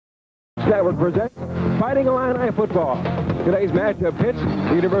Network presents Fighting Illini Football. Today's matchup pits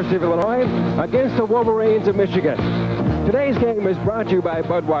the University of Illinois against the Wolverines of Michigan. Today's game is brought to you by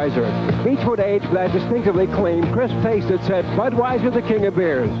Budweiser. Beechwood aged that distinctively clean, crisp taste that said Budweiser, the king of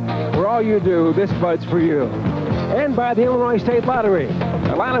beers. For all you do, this Bud's for you. And by the Illinois State Lottery.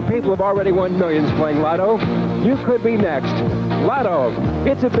 A lot of people have already won millions playing Lotto. You could be next. Lotto,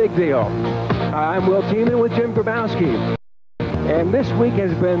 it's a big deal. I'm Will Tiemann with Jim Grabowski. And this week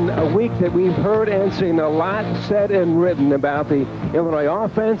has been a week that we've heard and seen a lot said and written about the Illinois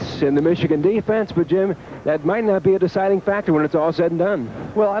offense and the Michigan defense. But, Jim, that might not be a deciding factor when it's all said and done.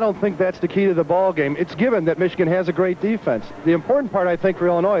 Well, I don't think that's the key to the ball game. It's given that Michigan has a great defense. The important part, I think, for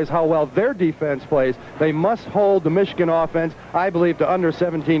Illinois is how well their defense plays. They must hold the Michigan offense, I believe, to under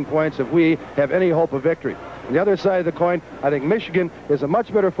 17 points if we have any hope of victory. On the other side of the coin, I think Michigan is a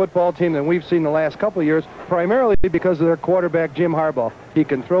much better football team than we've seen the last couple of years, primarily because of their quarterback, Jim Harbaugh. He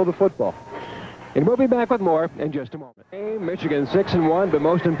can throw the football. And we'll be back with more in just a moment. Michigan 6-1, but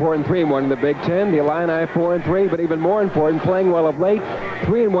most important 3-1 in the Big Ten. The Illini 4-3, but even more important, playing well of late,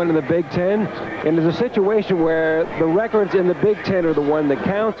 3-1 in the Big Ten. And there's a situation where the records in the Big Ten are the one that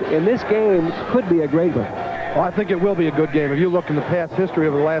counts, and this game could be a great one. Well, I think it will be a good game. If you look in the past history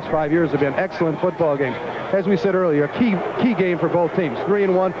over the last 5 years, they've been excellent football games. As we said earlier, a key game for both teams,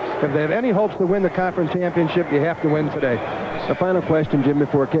 3-1. If they have any hopes to win the conference championship, you have to win today. A final question, Jim,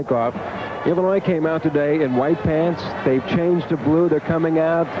 before kickoff. Illinois came out today in white pants. They've changed to blue. They're coming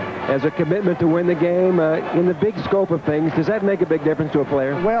out as a commitment to win the game. In the big scope of things, does that make a big difference to a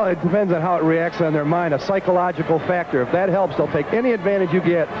player? Well, it depends on how it reacts on their mind, a psychological factor. If that helps, they'll take any advantage you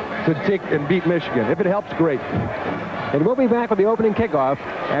get to take and beat Michigan. If it helps, great. And we'll be back with the opening kickoff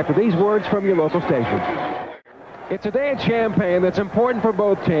after these words from your local station. It's a day at Champaign that's important for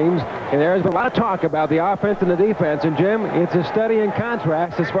both teams, and there's been a lot of talk about the offense and the defense. And, Jim, it's a study in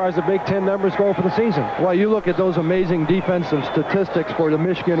contrast as far as the Big Ten numbers go for the season. Well, you look at those amazing defensive statistics for the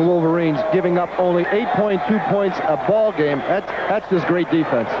Michigan Wolverines, giving up only 8.2 points a ball game. That's just great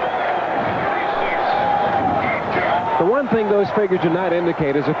defense. The one thing those figures do not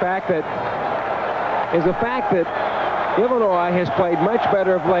indicate is the fact that Illinois has played much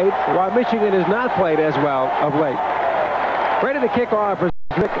better of late, while Michigan has not played as well of late. Ready to kick off is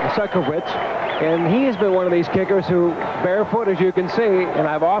Nick Suckowitz, and he has been one of these kickers who, barefoot as you can see, and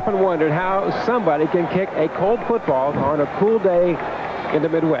I've often wondered how somebody can kick a cold football on a cool day in the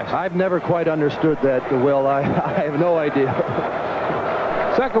Midwest. I've never quite understood that, Will. I have no idea.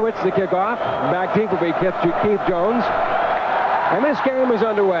 Suckowitz to kick off. Back deep will be Keith Jones, and this game is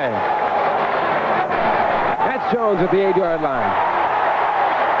underway. Jones at the 8-yard line.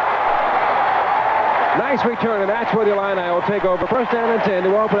 Nice return, and that's where the Illini will take over. First down and 10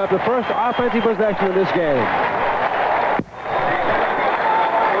 to open up the first offensive possession of this game.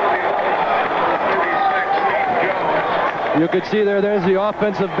 You could see there's the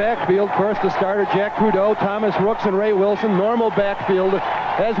offensive backfield. First, the starter, Jack Trudeau, Thomas Rooks, and Ray Wilson. Normal backfield,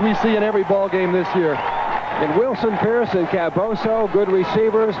 as we see in every ball game this year. And Wilson, Pearson, Caboso, good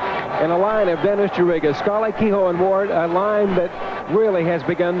receivers, and a line of Dennis Juriga, Scully, Kehoe, and Ward, a line that really has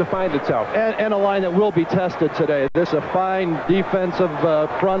begun to find itself. And a line that will be tested today. This is a fine defensive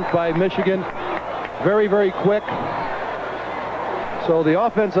front by Michigan. Very, very quick. So the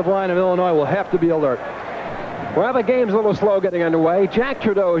offensive line of Illinois will have to be alert. Well, the game's a little slow getting underway. Jack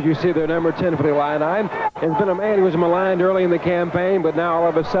Trudeau, as you see there, number 10 for the Illini, has been a man who was maligned early in the campaign, but now all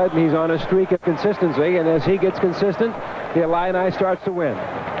of a sudden he's on a streak of consistency, and as he gets consistent, the Illini starts to win.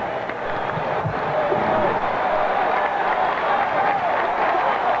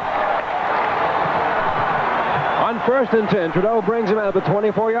 On 1st and 10, Trudeau brings him out at the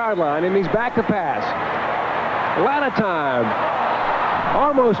 24-yard line, and he's back to pass. A lot of time.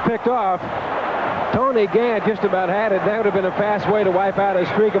 Almost picked off. Tony Gant just about had it. That would have been a fast way to wipe out a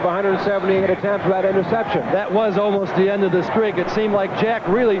streak of 178 attempts for that interception. That was almost the end of the streak. It seemed like Jack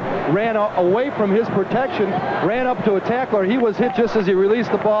really ran away from his protection, ran up to a tackler. He was hit just as he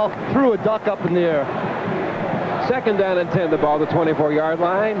released the ball, threw a duck up in the air. 2nd down and 10, the ball to the 24-yard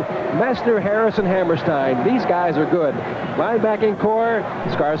line. Messner, Harrison, Hammerstein. These guys are good. Linebacking core,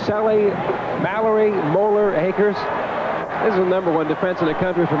 Scarcelli, Mallory, Moeller, Akers. This is the number 1 defense in the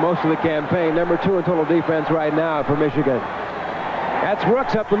country for most of the campaign. Number 2 in total defense right now for Michigan. That's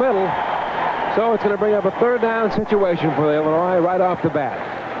Rooks up the middle. So it's going to bring up a 3rd down situation for the Illinois right off the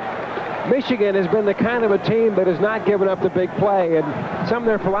bat. Michigan has been the kind of a team that has not given up the big play, and some of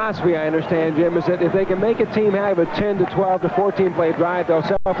their philosophy, I understand, Jim, is that if they can make a team have a 10 to 12 to 14 play drive, they'll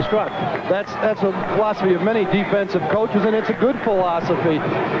self-destruct. That's a philosophy of many defensive coaches, and it's a good philosophy.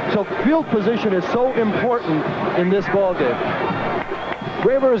 So field position is so important in this ball game.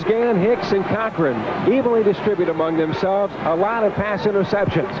 Rivers, Gann, Hicks, and Cochran evenly distribute among themselves a lot of pass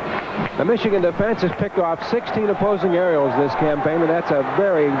interceptions. The Michigan defense has picked off 16 opposing aerials this campaign, and that's a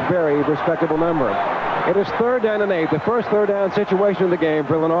very, very respectable number. It is 3rd down and 8, the first third down situation of the game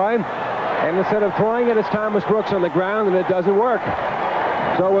for Illinois. And instead of throwing it, it's Thomas Brooks on the ground, and it doesn't work.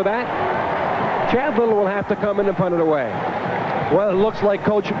 So with that, Chad Little will have to come in and punt it away. Well, it looks like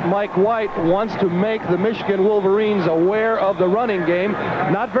Coach Mike White wants to make the Michigan Wolverines aware of the running game.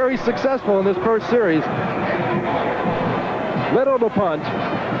 Not very successful in this first series. Little to punt.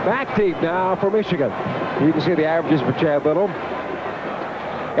 Back deep now for Michigan. You can see the averages for Chad Little.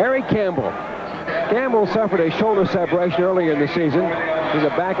 Eric Campbell. Campbell suffered a shoulder separation earlier in the season. He's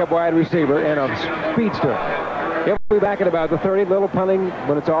a backup wide receiver and a speedster. He'll be back at about the 30. Little punting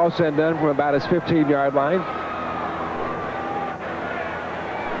when it's all said and done from about his 15-yard line.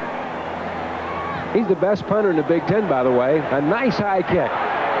 He's the best punter in the Big Ten, by the way. A nice high kick.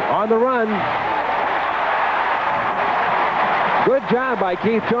 On the run. Good job by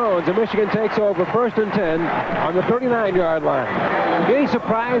Keith Jones, and Michigan takes over 1st and 10 on the 39-yard line. Any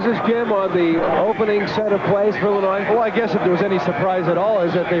surprises, Jim, on the opening set of plays for Illinois? Well, I guess if there was any surprise at all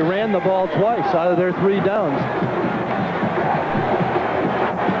is that they ran the ball twice out of their 3 downs.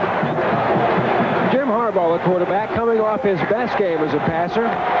 Jim Harbaugh, the quarterback, coming off his best game as a passer.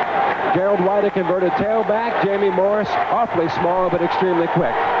 Gerald White, a converted tailback. Jamie Morris, awfully small but extremely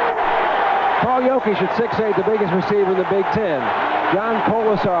quick. Paul Jokic at 6'8", the biggest receiver in the Big Ten. John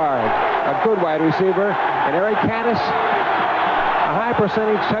Colasar, a good wide receiver. And Eric Caddis, a high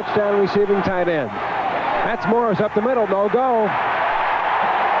percentage touchdown receiving tight end. That's Morris up the middle, no go.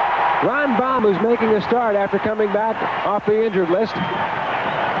 Ron Baum, who's making a start after coming back off the injured list.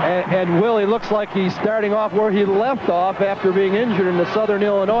 And Willie looks like he's starting off where he left off after being injured in the Southern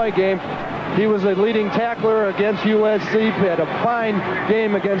Illinois game. He was a leading tackler against USC, had a fine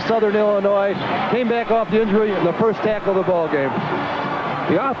game against Southern Illinois, came back off the injury in the first tackle of the ball game.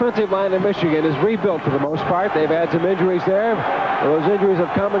 The offensive line of Michigan is rebuilt for the most part. They've had some injuries there. Those injuries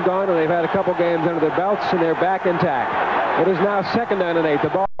have come and gone, and they've had a couple games under their belts, and they're back intact. It is now 2nd down and 8. The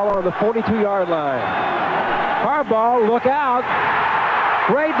ball on the 42-yard line. Harbaugh, look out.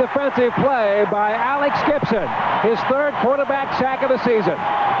 Great defensive play by Alex Gibson, his 3rd quarterback sack of the season.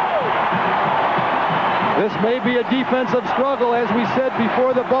 This may be a defensive struggle, as we said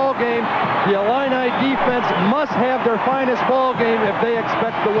before the ball game. The Illini defense must have their finest ball game if they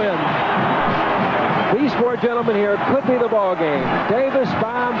expect to win. These 4 gentlemen here could be the ball game. Davis,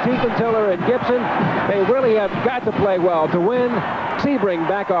 Baum, Tiefenthaler, and Gibson. They really have got to play well to win. Sebring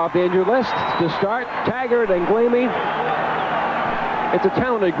back off the injured list to start. Taggart and Gleamy. It's a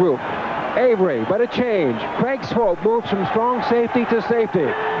talented group. Avery, but a change. Craig Swope moves from strong safety to safety.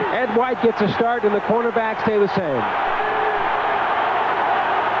 Ed White gets a start, and the cornerbacks stay the same.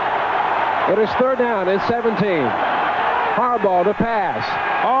 It is 3rd down and 17. Harbaugh to pass.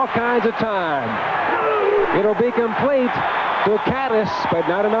 All kinds of time. It'll be complete to Caddis, but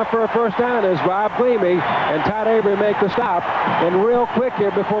not enough for a 1st down as Rob Gleamy and Todd Avery make the stop. And real quick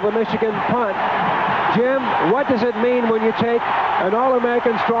here before the Michigan punt. Jim, what does it mean when you take an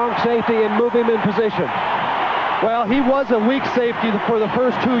All-American strong safety and move him in position? Well, he was a weak safety for the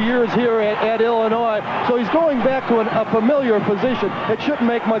first 2 years here at Illinois, so he's going back to a familiar position. It shouldn't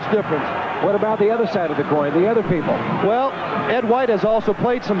make much difference. What about the other side of the coin, the other people? Well, Ed White has also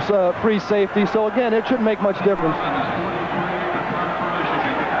played some free safety, so again, it shouldn't make much difference.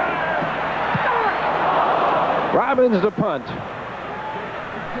 Robbins to punt.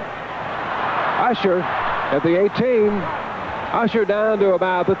 Usher at the 18. Usher down to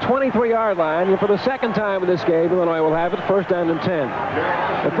about the 23-yard line. And for the 2nd time in this game, Illinois will have it 1st down and 10.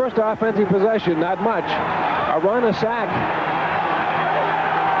 The first offensive possession, not much. A run, a sack,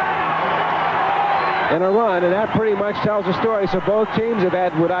 and a run, and that pretty much tells the story. So both teams have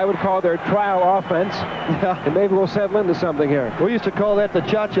had what I would call their trial offense. Yeah. And maybe we'll settle into something here. We used to call that the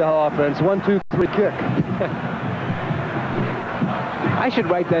cha-cha offense. 1, 2, 3, kick. I should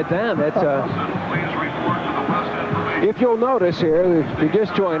write that down. That's if you'll notice here, if you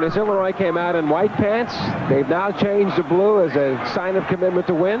just joined us, Illinois came out in white pants. They've now changed to blue as a sign of commitment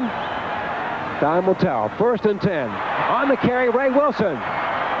to win. Time will tell. 1st and 10. On the carry, Ray Wilson.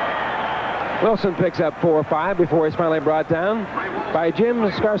 Wilson picks up 4 or 5 before he's finally brought down by Jim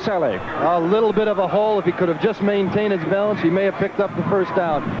Scarcelli. A little bit of a hole. If he could have just maintained his balance, he may have picked up the 1st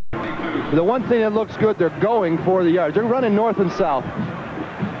down. The one thing that looks good, they're going for the yards. They're running north and south.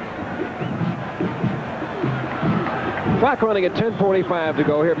 Clock running at 10:45 to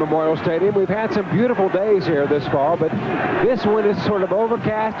go here at Memorial Stadium. We've had some beautiful days here this fall, but this one is sort of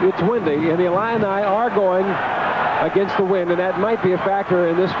overcast. It's windy, and the Illini are going against the wind, and that might be a factor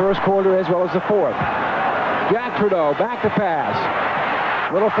in this first quarter as well as the fourth. Jack Trudeau back to pass.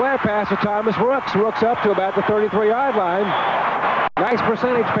 Little flare pass to Thomas Rooks. Rooks up to about the 33-yard line. Nice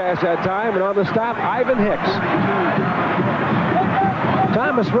percentage pass that time, and on the stop, Ivan Hicks.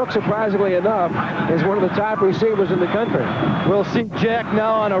 Thomas Rooks, surprisingly enough, is one of the top receivers in the country. We'll see Jack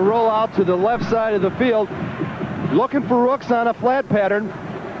now on a rollout to the left side of the field, looking for Rooks on a flat pattern.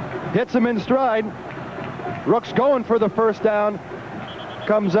 Hits him in stride. Rooks going for the first down.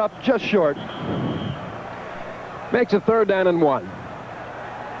 Comes up just short. Makes a 3rd down and 1.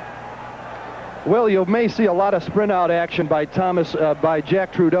 Well, you may see a lot of sprint out action by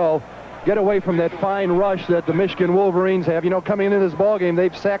Jack Trudeau. Get away from that fine rush that the Michigan Wolverines have. You know, coming into this ball game,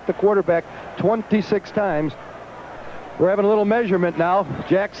 they've sacked the quarterback 26 times. We're having a little measurement now.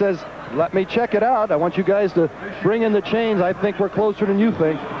 Jack says, let me check it out. I want you guys to bring in the chains. I think we're closer than you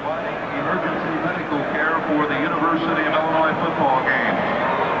think. Emergency medical care for the University of Illinois football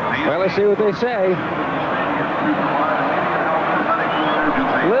game. Well, let's see what they say.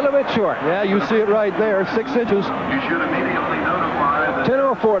 A little bit short. Yeah, you see it right there, 6 inches. You should immediately notify the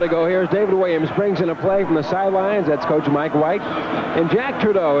 10:04 to go. Here's David Williams, brings in a play from the sidelines. That's Coach Mike White. And Jack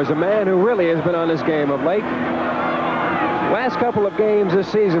Trudeau is a man who really has been on this game of late. Last couple of games this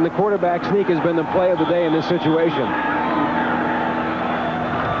season, the quarterback sneak has been the play of the day in this situation.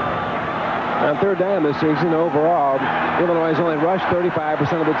 On 3rd down this season, overall, Illinois has only rushed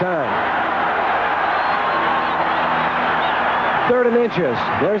 35% of the time. 3rd and inches.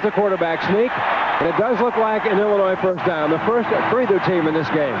 There's the quarterback sneak. And it does look like an Illinois first down. The first for either team in this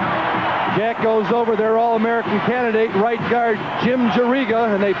game. Jack goes over their All-American candidate, right guard Jim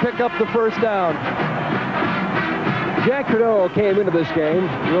Jariga, and they pick up the first down. Jack Trudeau came into this game.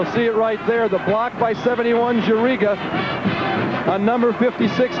 You'll see it right there. The block by 71 Jariga. On number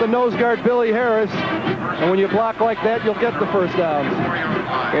 56, the nose guard Billy Harris. And when you block like that, you'll get the first downs.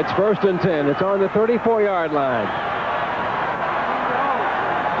 It's 1st and 10. It's on the 34-yard line.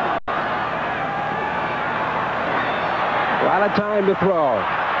 A lot of time to throw.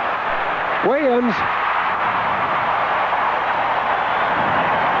 Williams.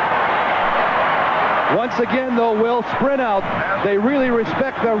 Once again, though, will sprint out. They really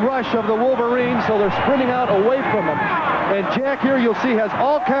respect the rush of the Wolverines, so they're sprinting out away from them. And Jack here, you'll see, has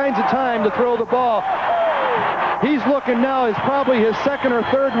all kinds of time to throw the ball. He's looking now as probably his 2nd or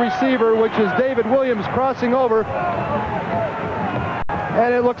 3rd receiver, which is David Williams crossing over.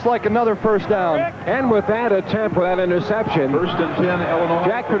 And it looks like another first down. And with that attempt for that interception, 1st and 10, Illinois.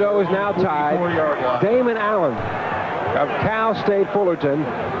 Jack Trudeau is now tied. Damon Allen of Cal State Fullerton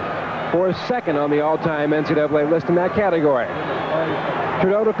for 2nd on the all-time NCAA list in that category.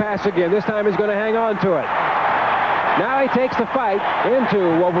 Trudeau to pass again. This time he's going to hang on to it. Now he takes the fight into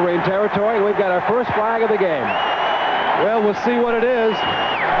Wolverine territory. We've got our first flag of the game. Well, we'll see what it is.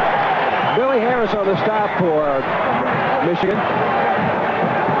 Billy Harris on the stop for Michigan.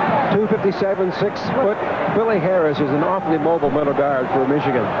 257, 6 foot. Billy Harris is an awfully mobile middle guard for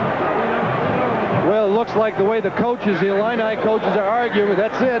Michigan. Well, it looks like the way the coaches, the Illini coaches are arguing,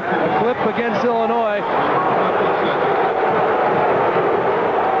 that's it. A clip against Illinois.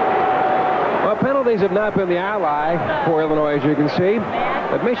 Well, penalties have not been the ally for Illinois, as you can see.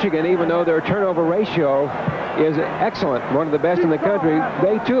 But Michigan, even though their turnover ratio is excellent, one of the best in the country,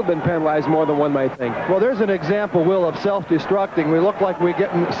 they too have been penalized more than one might think. Well, there's an example, Will, of self-destructing. We look like we're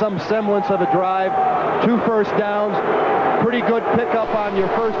getting some semblance of a drive, 2 first downs, pretty good pickup on your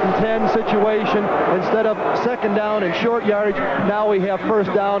 1st and 10 situation. Instead of 2nd down and short yardage, now we have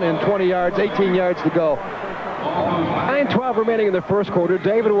 1st down and 20 yards, 18 yards to go. 9:12 remaining in the first quarter.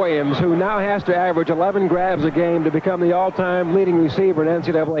 David Williams, who now has to average 11 grabs a game to become the all-time leading receiver in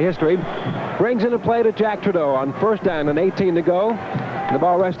NCAA history, brings in a play to Jack Trudeau on 1st down and 18 to go. The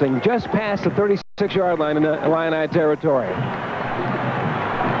ball resting just past the 36-yard line in the Illini territory.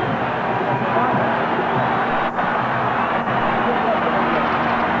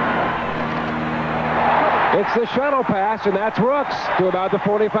 It's the shuttle pass, and that's Rooks to about the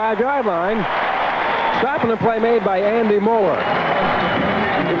 45-yard line. Stopping the play made by Andy Moeller.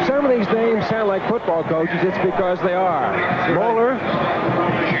 If some of these names sound like football coaches, it's because they are. Moeller.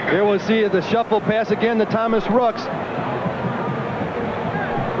 Here we'll see the shuffle pass again to Thomas Rooks.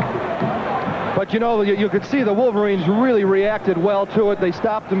 But, you know, you could see the Wolverines really reacted well to it. They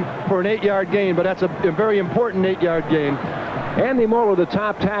stopped them for an 8-yard gain, but that's a very important 8-yard gain. Andy Moeller, the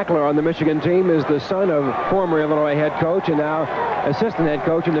top tackler on the Michigan team, is the son of former Illinois head coach and now assistant head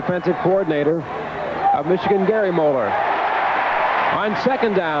coach and defensive coordinator of Michigan, Gary Moeller. On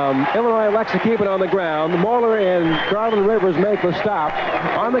 2nd down, Illinois elects to keep it on the ground. Moeller and Garland Rivers make the stop.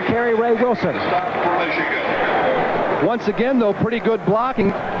 On the carry, Ray Wilson. Stop for Michigan. Once again, though, pretty good blocking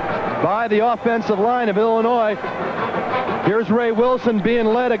by the offensive line of Illinois. Here's Ray Wilson being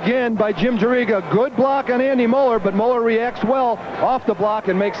led again by Jim Juriga. Good block on Andy Moeller, but Moeller reacts well off the block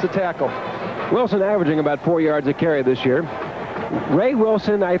and makes the tackle. Wilson averaging about 4 yards a carry this year. Ray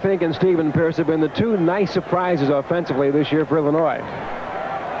Wilson, I think, and Stephen Pierce have been the two nice surprises offensively this year for Illinois.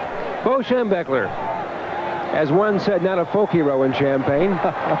 Bo Schembechler, as one said, not a folk hero in Champaign,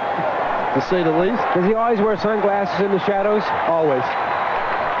 to say the least. Does he always wear sunglasses in the shadows? Always.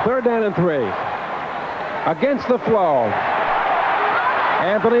 3rd down and 3. Against the flow.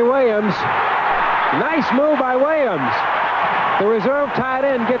 Anthony Williams. Nice move by Williams. The reserve tight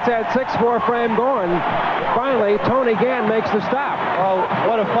end gets that 6'4" frame going. Finally, Tony Gann makes the stop. Oh,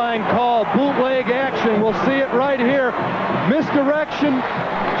 what a fine call. Bootleg action. We'll see it right here. Misdirection.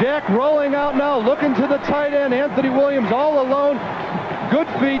 Jack rolling out now, looking to the tight end. Anthony Williams all alone. Good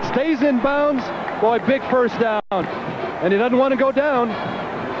feet, stays in bounds. Boy, big first down. And he doesn't want to go down.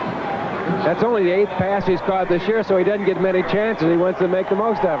 That's only the 8th pass he's caught this year, so he doesn't get many chances. He wants to make the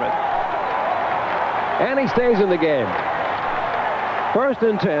most of it. And he stays in the game. 1st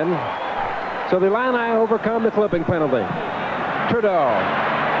and 10. So the Illini overcome the clipping penalty. Trudeau.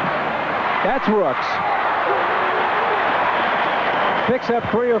 That's Rooks. Picks up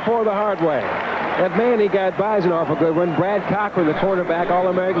 3 or 4 the hard way. That man he got by is an awful good one. Brad Cochran, the quarterback,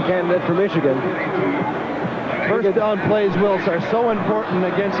 All-American candidate for Michigan. First down plays, Wills, are so important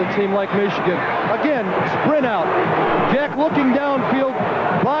against a team like Michigan. Again, sprint out. Jack looking downfield.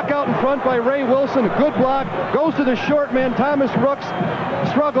 Block out in front by Ray Wilson. A good block. Goes to the short man, Thomas Rooks.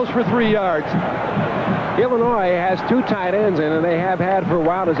 Struggles for 3 yards. Illinois has 2 tight ends in, and they have had for a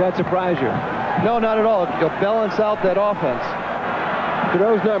while. Does that surprise you? No, not at all. It'll balance out that offense. To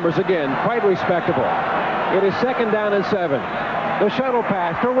those numbers, again, quite respectable. It is 2nd down and 7. The shuttle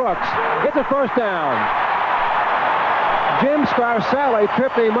pass to Rooks. It's a 1st down. Jim Scarcelli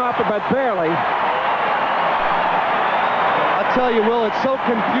tripped him up, but barely. I tell you, Will, it's so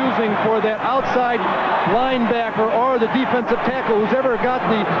confusing for that outside linebacker or the defensive tackle who's ever got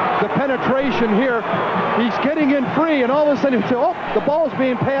the penetration here. He's getting in free, and all of a sudden, oh, the ball's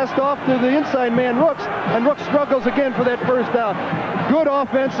being passed off to the inside man, Rooks, and Rooks struggles again for that 1st down. Good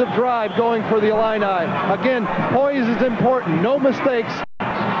offensive drive going for the Illini. Again, poise is important. No mistakes.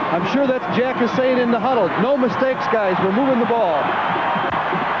 I'm sure that's Jack is saying in the huddle. No mistakes, guys. We're moving the ball.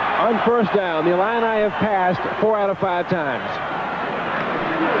 On 1st down, the Illini have passed 4 out of 5 times.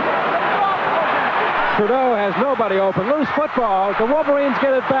 Trudeau has nobody open. Loose football. The Wolverines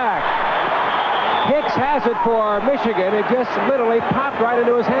get it back. Hicks has it for Michigan. It just literally popped right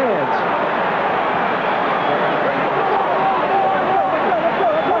into his hands.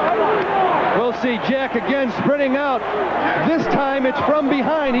 We'll see Jack again sprinting out. This time it's from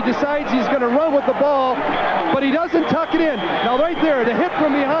behind. He decides he's going to run with the ball, but he doesn't tuck it in. Now right there, the hit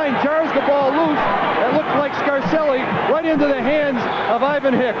from behind jars the ball loose. That looked like Scarcelli right into the hands of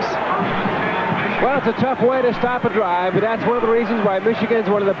Ivan Hicks. Well, it's a tough way to stop a drive, but that's one of the reasons why Michigan's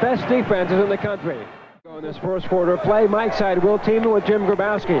one of the best defenses in the country. In this 1st quarter play, Mike side will team with Jim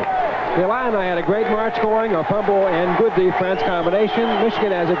Grabowski. The Illini had a great march going, a fumble and good defense combination.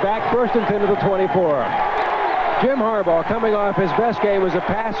 Michigan has it back, 1st and 10 to the 24. Jim Harbaugh, coming off his best game as a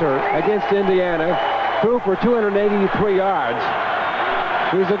passer against Indiana, threw for 283 yards.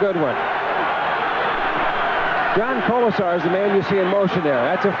 He's a good one. John Colasar is the man you see in motion there.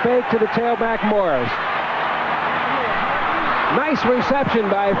 That's a fake to the tailback Morris. Nice reception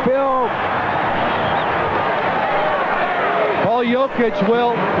by Phil. Paul Jokic,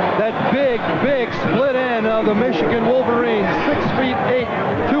 Will, that big split end of the Michigan Wolverines,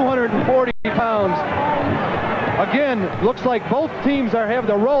 6'8", 240 pounds. Again, looks like both teams have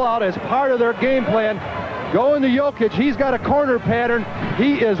the rollout as part of their game plan. Going to Jokic, he's got a corner pattern.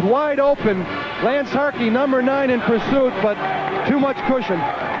 He is wide open. Lance Harkey, number 9 in pursuit, but too much cushion.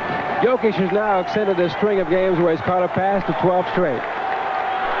 Jokic has now extended this string of games where he's caught a pass to 12 straight.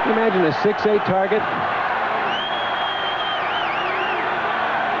 Can you imagine a 6'8" target?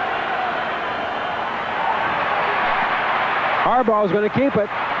 Harbaugh's going to keep it.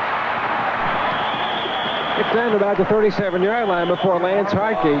 It's down to about the 37-yard line before Lance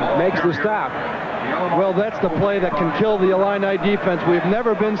Harkey makes the stop. Well, that's the play that can kill the Illini defense. We've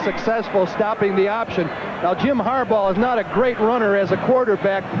never been successful stopping the option. Now, Jim Harbaugh is not a great runner as a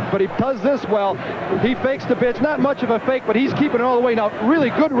quarterback, but he does this well. He fakes the pitch. Not much of a fake, but he's keeping it all the way. Now, really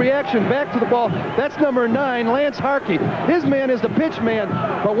good reaction back to the ball. That's number 9, Lance Harkey. His man is the pitch man,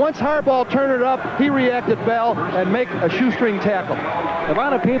 but once Harbaugh turned it up, he reacted well and make a shoestring tackle. A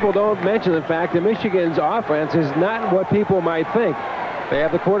lot of people don't mention the fact that Michigan's offense is not what people might think. They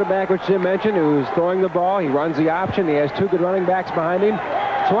have the quarterback, which Jim mentioned, who's throwing the ball. He runs the option. He has 2 good running backs behind him.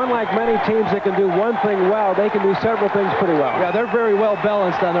 So unlike many teams that can do one thing well, they can do several things pretty well. Yeah, they're very well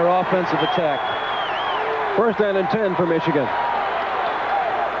balanced on their offensive attack. First down and 10 for Michigan.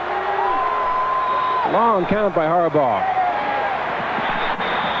 Long count by Harbaugh.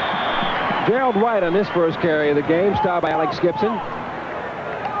 Gerald White on his first carry of the game, stopped by Alex Gibson.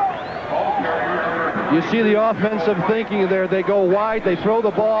 You see the offensive thinking there. They go wide, they throw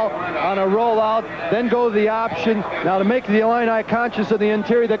the ball on a rollout, then go to the option. Now to make the Illini conscious of the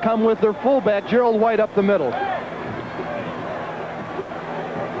interior, they come with their fullback, Gerald White, up the middle.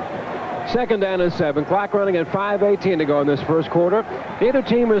 Second down and 7. Clock running at 5:18 to go in this first quarter. Neither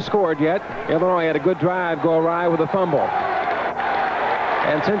team has scored yet. Illinois had a good drive go awry with a fumble.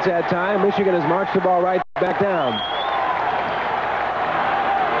 And since that time, Michigan has marched the ball right back down.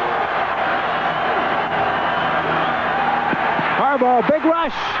 Harbaugh, big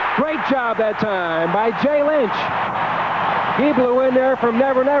rush. Great job that time by Jay Lynch. He blew in there from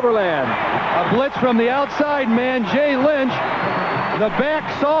Never Never Land. A blitz from the outside man, Jay Lynch. The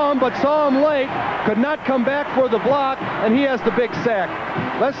back saw him, but saw him late. Could not come back for the block, and he has the big sack.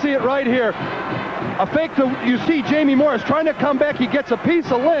 Let's see it right here. A fake to, you see Jamie Morris trying to come back. He gets a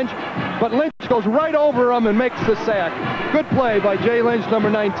piece of Lynch, but Lynch goes right over him and makes the sack. Good play by Jay Lynch, number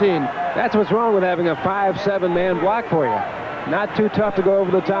 19. That's what's wrong with having a 5-7 man block for you. Not too tough to go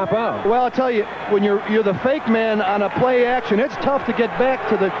over the top of. Well, I'll tell you, when you're the fake man on a play action, it's tough to get back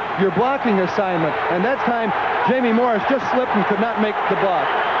to your blocking assignment. And that time, Jamie Morris just slipped and could not make the block.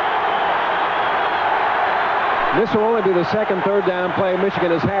 This will only be the second third down play Michigan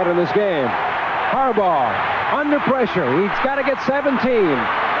has had in this game. Harbaugh under pressure. He's got to get 17.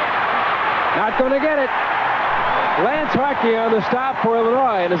 Not going to get it. Lance Harkey on the stop for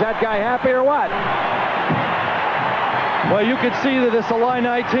Illinois. And is that guy happy or what? Well, you can see that this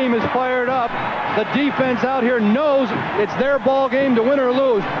Illini team is fired up. The defense out here knows it's their ball game to win or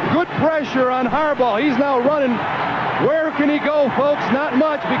lose. Good pressure on Harbaugh. He's now running. Where can he go, folks? Not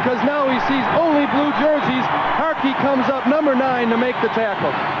much, because now he sees only blue jerseys. Harkey comes up, number 9, to make the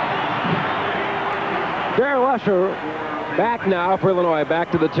tackle. Darrell Usher back now for Illinois,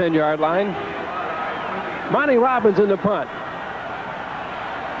 back to the 10-yard line. Monty Robbins in the punt.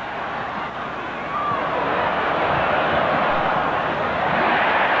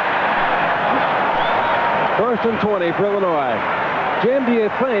 First and 20 for Illinois. Jim, do you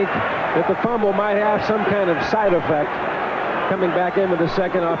think that the fumble might have some kind of side effect coming back into the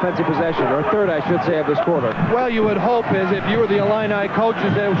second offensive possession, or third, I should say, of this quarter? Well, you would hope, as if you were the Illini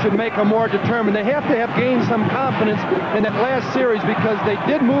coaches, that it should make them more determined. They have to have gained some confidence in that last series because they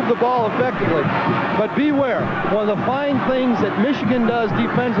did move the ball effectively. But beware, one of the fine things that Michigan does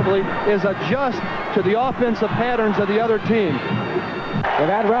defensively is adjust to the offensive patterns of the other team. And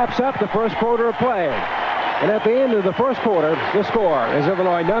that wraps up the first quarter of play. And at the end of the first quarter, the score is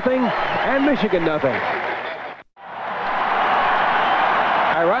Illinois nothing and Michigan nothing.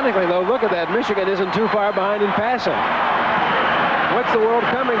 Ironically, though, look at that. Michigan isn't too far behind in passing. What's the world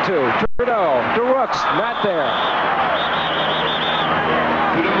coming to? Trudeau to Rooks, not there.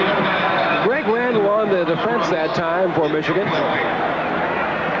 Greg Randall on the defense that time for Michigan.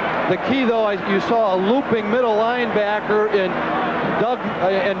 The key, though, you saw a looping middle linebacker in Doug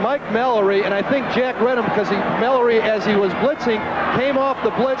and Mike Mallory, and I think Jack read him because Mallory, as he was blitzing, came off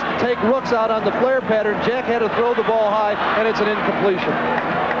the blitz to take Rooks out on the flare pattern. Jack had to throw the ball high, and it's an incompletion.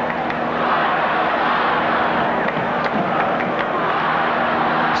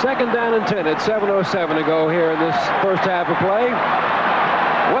 Second down and 10 at 7:07 to go here in this first half of play.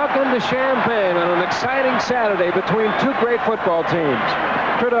 Welcome to Champaign on an exciting Saturday between two great football teams.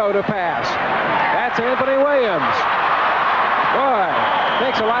 Trudeau to pass. That's Anthony Williams. Boy,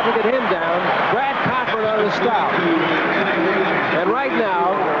 takes a lot to get him down. Brad Cochran on the stop. And right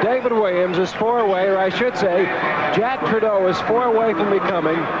now, David Williams is 4 away, or I should say, Jack Trudeau is 4 away from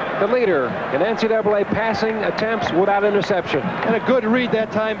becoming the leader in NCAA passing attempts without interception. And a good read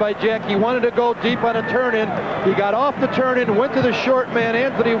that time by Jack. He wanted to go deep on a turn-in. He got off the turn-in, went to the short man,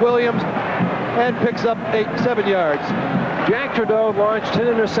 Anthony Williams, and picks up 7 yards. Jack Trudeau launched 10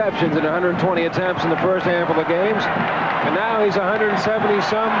 interceptions in 120 attempts in the first half of the games, and now he's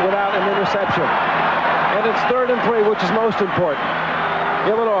 170-some without an interception. And it's 3rd and 3, which is most important.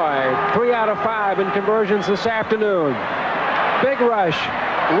 Illinois, 3 out of 5 in conversions this afternoon. Big rush.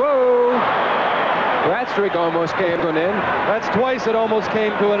 Whoa! That streak almost came to an end. That's twice it almost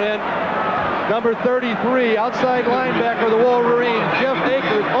came to an end. Number 33, outside linebacker of the Wolverines, Jeff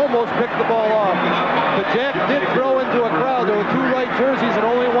Akers, almost picked the ball off. But Jack did throw into a crowd. There were 2 white jerseys and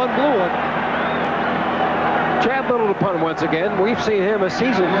only 1 blue one. Chad Little to punt once again. We've seen him a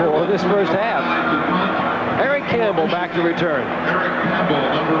season full in this first half. Eric Campbell back to return. Eric Campbell,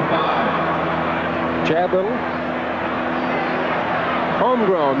 number 5. Chad Little.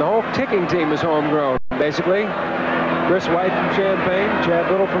 Homegrown. The whole kicking team is homegrown, basically. Chris White from Champaign. Chad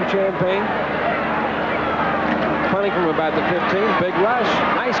Little from Champaign. Punting from about the 15. Big rush.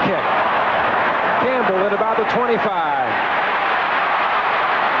 Nice kick. Campbell at about the 25.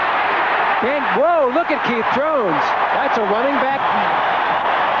 And whoa, look at Keith Jones. That's a running back.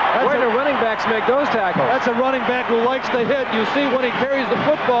 Where do running backs make those tackles? That's a running back who likes to hit. You see when he carries the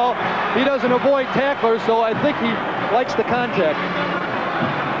football, he doesn't avoid tacklers, so I think he likes the contact.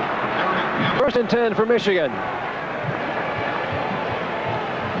 First and 10 for Michigan.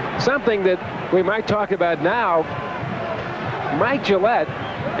 Something that we might talk about now, Mike Gillette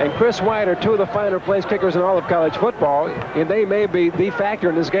and Chris White are two of the finer place kickers in all of college football, and they may be the factor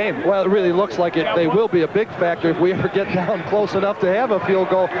in this game. Well, it really looks like it. They will be a big factor if we ever get down close enough to have a field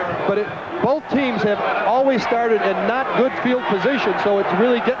goal. But both teams have always started in not good field position, so it's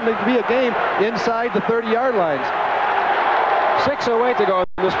really getting to be a game inside the 30-yard lines. 6:08 to go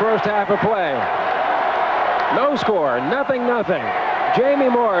in this first half of play. No score, nothing. Jamie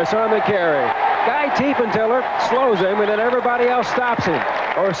Morris on the carry. Guy Tiefenthaler slows him, and then everybody else stops him,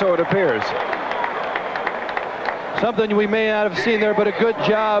 or so it appears. Something we may not have seen there, but a good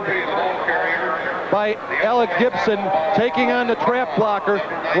job by Alec Gibson taking on the trap blocker.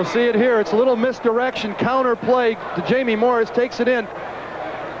 We'll see it here. It's a little misdirection, counter play to Jamie Morris, takes it in.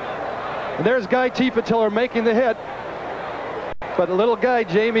 And there's Guy Tiefenthaler making the hit. But the little guy,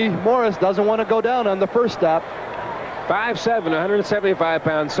 Jamie Morris, doesn't want to go down on the first stop. 5'7",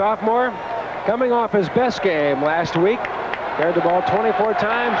 175-pound sophomore, coming off his best game last week. Carried the ball 24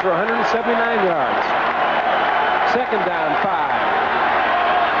 times for 179 yards. Second down, 5.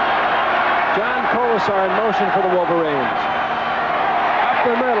 John Colasar in motion for the Wolverines. Up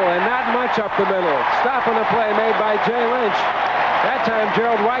the middle, and not much up the middle. Stopping the play made by Jay Lynch. That time,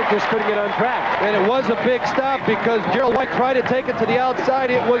 Gerald White just couldn't get untracked. And it was a big stop because Gerald White tried to take it to the outside.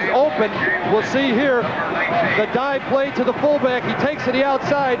 It was open. We'll see here the dive play to the fullback. He takes it to the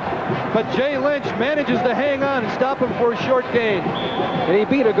outside, but Jay Lynch manages to hang on and stop him for a short gain. And he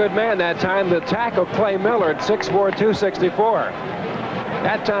beat a good man that time, the tackle Clay Miller at 6'4", 264.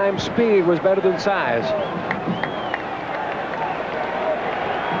 That time, speed was better than size.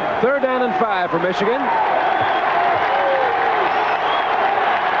 Third down and 5 for Michigan.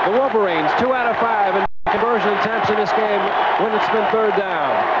 The Wolverines, 2 out of 5 in conversion attempts in this game when it's been third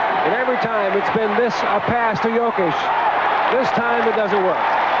down. And every time it's been a pass to Jokic. This time it doesn't work.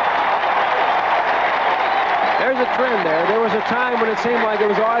 There's a trend there. There was a time when it seemed like it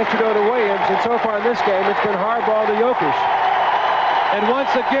was always to go to Williams, and so far in this game it's been hardball to Jokic. And once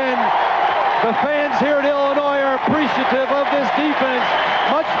again, the fans here at Illinois are appreciative of this defense.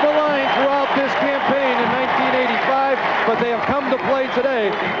 Much maligned throughout this campaign in 1985, but they have come to play today.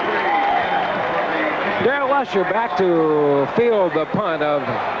 Darrell Usher back to field the punt of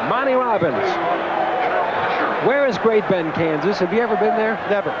Monty Robbins. Where is Great Bend, Kansas? Have you ever been there?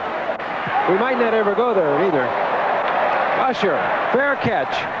 Never. We might not ever go there either. Usher, fair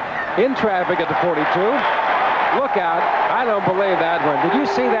catch. In traffic at the 42. Look out. I don't believe that one. Did you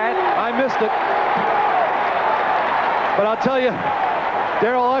see that? I missed it. But I'll tell you,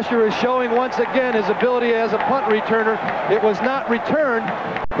 Darrell Usher is showing once again his ability as a punt returner. It was not returned,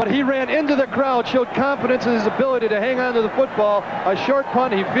 but he ran into the crowd, showed confidence in his ability to hang on to the football. A short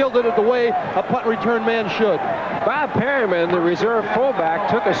punt, he fielded it the way a punt return man should. Bob Perryman, the reserve fullback,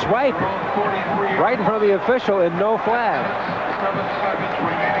 took a swipe right in front of the official and no flag. 7 seconds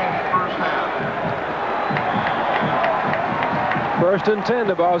remaining in the first half. First and 10,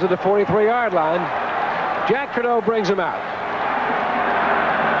 the ball's at the 43-yard line. Jack Trudeau brings him out.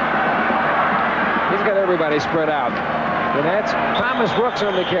 He's got everybody spread out. And that's Thomas Brooks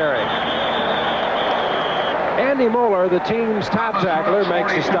on the carry. Andy Moeller, the team's top tackler,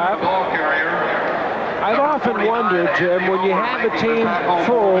 makes the stop. I've often wondered, Jim, when you have a team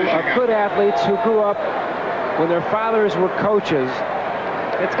full of good athletes who grew up when their fathers were coaches,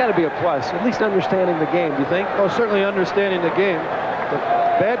 it's got to be a plus, at least understanding the game, do you think? Oh, certainly understanding the game. The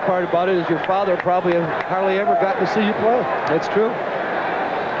bad part about it is your father probably hardly ever got to see you play. That's true.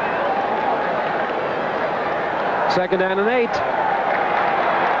 Second down and 8.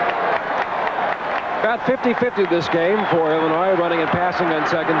 About 50-50 this game for Illinois, running and passing on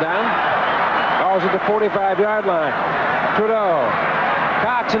second down. Ball's at the 45-yard line. Trudeau.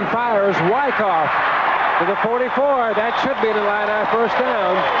 Cox and fires. Wyckoff to the 44. That should be the line on first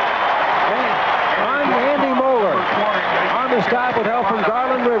down. And on Andy Moeller. On the stop with help from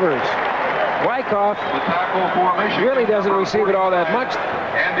Garland Rivers. Wyckoff The tackle for Michigan. really doesn't receive it all that much.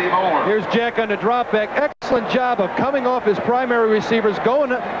 Andy Moeller. Here's Jack on the drop back. Excellent job of coming off his primary receivers, going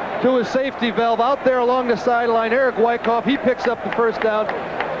to his safety valve out there along the sideline. Eric Wyckoff, he picks up the first down.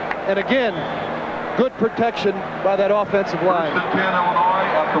 And again, good protection by that offensive line. First and 10 Illinois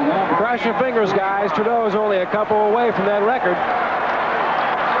at the Wolverine. Cross your fingers, guys. Trudeau is only a couple away from that record.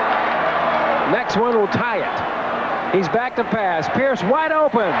 Next one will tie it. He's back to pass. Pierce wide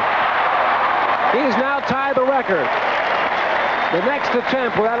open. He's now tied the record. The next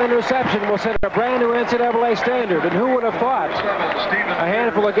attempt without interception will set a brand new NCAA standard. And who would have thought a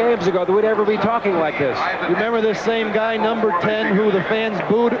handful of games ago that we'd ever be talking like this? You remember this same guy, number 10, who the fans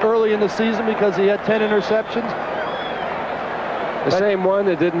booed early in the season because he had 10 interceptions? The same one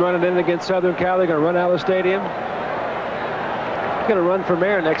that didn't run it in against Southern Cal. They're going to run out of the stadium. He's going to run for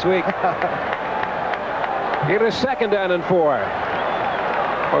mayor next week. It is 2nd down and 4.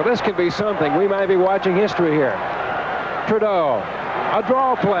 Well, this could be something. We might be watching history here. Trudeau, a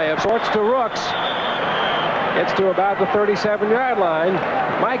draw play of sorts to Rooks. It's to about the 37-yard line.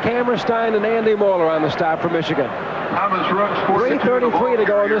 Mike Hammerstein and Andy Moeller on the stop for Michigan. Thomas Rooks, 3:33 to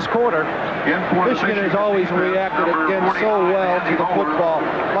go in this quarter. Michigan has always reacted again so well to the football.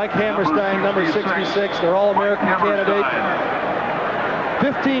 Mike Hammerstein, number 66, their All-American candidate.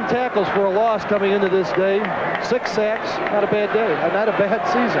 15 tackles for a loss coming into this day. 6 sacks, not a bad day, not a bad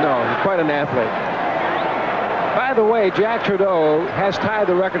season. No, he's quite an athlete. By the way, Jack Trudeau has tied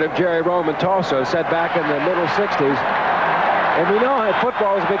the record of Jerry Rome in Tulsa, set back in the middle 60s. And we know that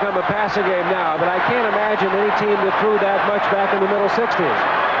football has become a passing game now, but I can't imagine any team that threw that much back in the middle 60s.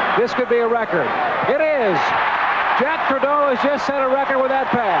 This could be a record. It is. Jack Trudeau has just set a record with that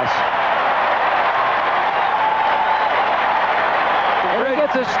pass. And he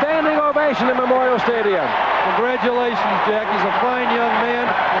gets a standing ovation in Memorial Stadium. Congratulations, Jack. He's a fine young man.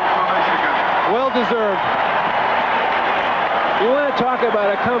 Well deserved. You want to talk about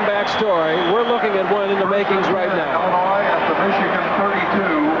a comeback story? We're looking at one in the makings right now. Illinois at the Michigan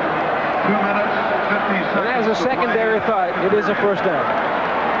 32. 2 minutes, 50 seconds. And as a secondary thought, it is a first down.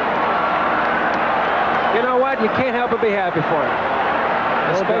 You know what? You can't help but be happy for him.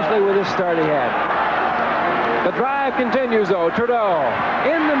 Especially with this start he had. The drive continues, though. Trudeau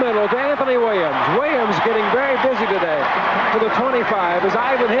in the middle to Anthony Williams. Williams getting very busy today to the 25 as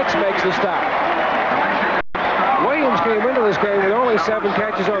Ivan Hicks makes the stop. Williams came into this game with only 7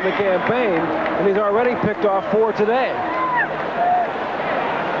 catches on the campaign, and he's already picked off 4 today.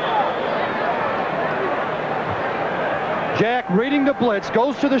 Jack, reading the blitz,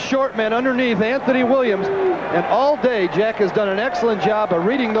 goes to the short man underneath Anthony Williams, and all day Jack has done an excellent job of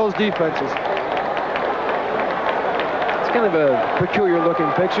reading those defenses. It's kind of a peculiar looking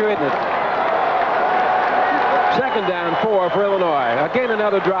picture, isn't it? 2nd down, 4 for Illinois. Again,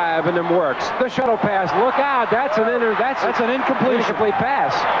 another drive and then works. The shuttle pass. Look out! That's an incomplete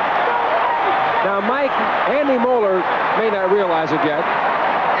pass. Now, Andy Moeller may not realize it yet.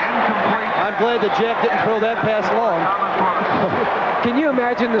 I'm glad that Jack didn't throw that pass long. Can you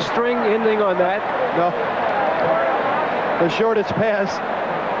imagine the string ending on that? No. The shortest pass.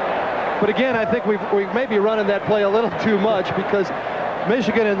 But again, I think we may be running that play a little too much because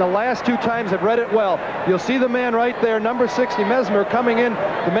Michigan in the last 2 times have read it well. You'll see the man right there, number 60, Mesmer, coming in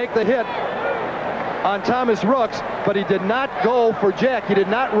to make the hit on Thomas Rooks, but he did not go for Jack. He did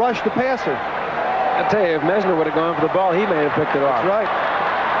not rush the passer. I tell you, if Mesmer would have gone for the ball, he may have picked it off. That's right.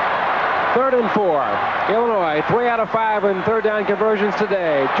 3rd and 4. Illinois, 3 out of 5 in 3rd down conversions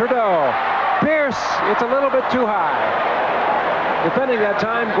today. Trudeau. Pierce, it's a little bit too high. Defending that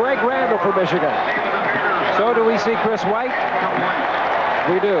time, Greg Randall for Michigan. So do we see Chris White?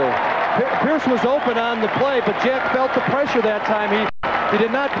 We do. Pierce was open on the play, but Jack felt the pressure that time. He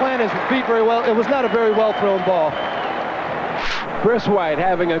did not plant his feet very well. It was not a very well thrown ball. Chris White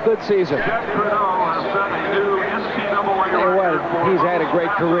having a good season. Jack Trudeau has set a new NCAA Tell you what, record. he's had a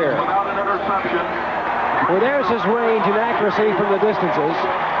great career. Without an interception. Well, there's his range and accuracy from the distances.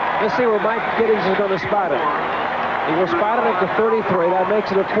 Let's see where Mike Giddings is going to spot it. He will spot it at the 33. That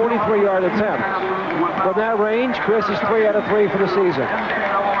makes it a 43-yard attempt. From that range, Chris is 3 out of 3 for the season.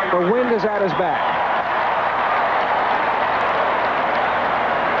 The wind is at his back.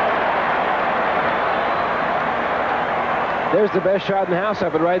 There's the best shot in the house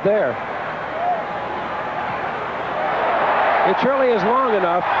of it right there. It surely is long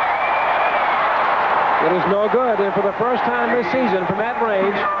enough. It is no good, and for the first time this season from that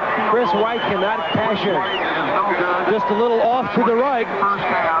range, Chris White cannot cash in. Just a little off to the right. First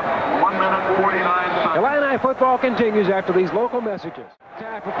half, 1 minute, 49 seconds. Illini football continues after these local messages.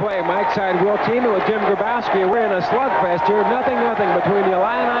 half of play. Mike Side will team it with Jim Grabowski. We're in a slugfest here. 0-0 between the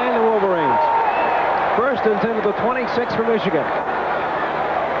Illini and the Wolverines. First and 10 to the 26 for Michigan.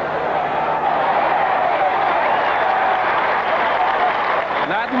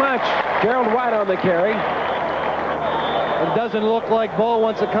 Not much. Gerald White on the carry. It doesn't look like Bo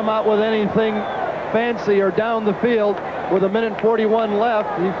wants to come out with anything fancy or down the field. With 1:41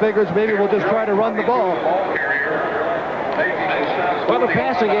 left, he figures maybe we'll just try to run the ball. Well, the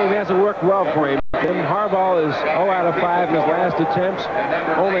passing game hasn't worked well for him. Jim Harbaugh is 0 out of 5 in his last attempts,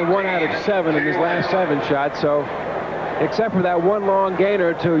 only 1 out of 7 in his last 7 shots. So, except for that one long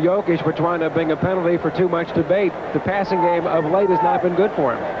gainer to Jokic, which wound up being a penalty for too much debate, the passing game of late has not been good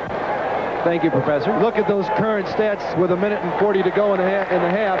for him. Thank you, Professor. Look at those current stats with 1:40 to go in the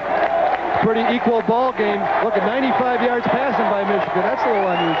half. Pretty equal ball game. Look at 95 yards passing by Michigan. That's a little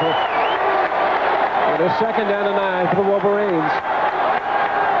unusual. It is 2nd down and 9 for the Wolverines.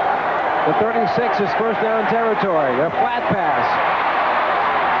 The 36 is first down territory. A flat pass.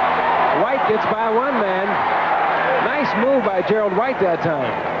 White gets by one man. Nice move by Gerald White that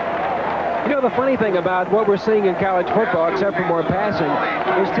time. You know, the funny thing about what we're seeing in college football, except for more passing,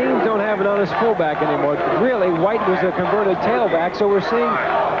 is teams don't have an honest fullback anymore. Really, White was a converted tailback, so we're seeing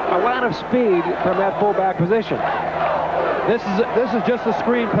a lot of speed from that fullback position. This is just a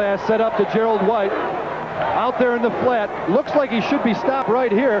screen pass set up to Gerald White. Out there in the flat. Looks like he should be stopped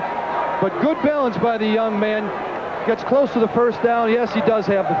right here, but good balance by the young man. Gets close to the first down. Yes, he does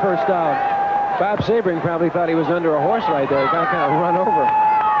have the first down. Bob Sebring probably thought he was under a horse right there. He got kind of run over.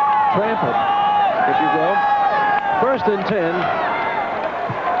 Trampled, if you will. First and 10.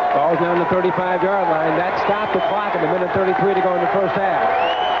 Ball's down the 35-yard line. That stopped the clock at 1:33 to go in the first half.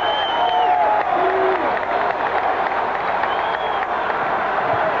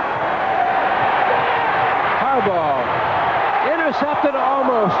 Harbaugh. Intercepted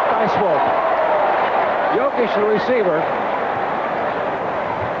almost by Swope. Jokic, the receiver.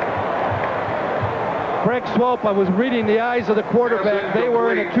 Craig Swope, I was reading the eyes of the quarterback. They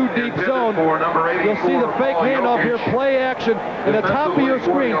were in a too-deep zone. You'll see the fake handoff here, play action, in the top of your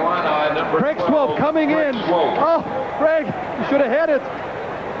screen. Craig Swope coming in. Oh, Craig, you should have had it.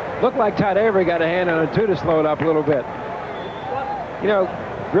 Looked like Todd Avery got a hand on it, too, to slow it up a little bit. You know,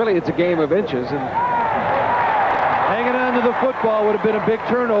 really, it's a game of inches. And hanging on to the football would have been a big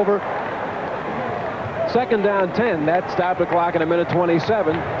turnover. 2nd down 10. That stopped the clock in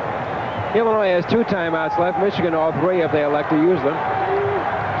 1:27. Illinois has 2 timeouts left. Michigan all 3 if they elect to use them.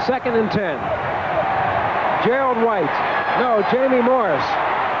 2nd and 10. Gerald White. No, Jamie Morris.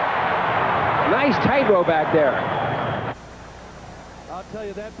 Nice tightrope back there. I'll tell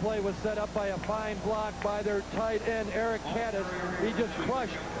you, that play was set up by a fine block by their tight end, Eric Caddis. He just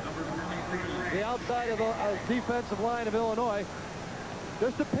crushed the outside of the defensive line of Illinois.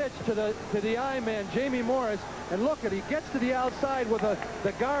 Just a pitch to the I-man, Jamie Morris, and look at, he gets to the outside with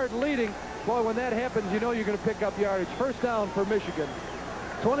the guard leading. Boy, when that happens, you know you're going to pick up yardage. First down for Michigan.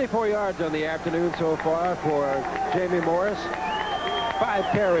 24 yards on the afternoon so far for Jamie Morris. 5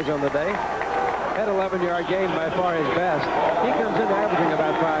 carries on the day. That 11-yard gain by far his best. He comes in averaging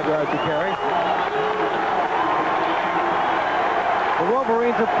about 5 yards a carry. The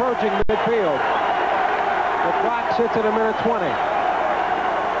Wolverines approaching midfield. The clock sits at 1:20.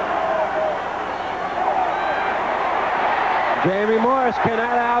 Jamie Morris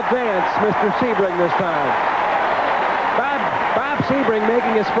cannot outdance Mr. Sebring this time. Bob Sebring,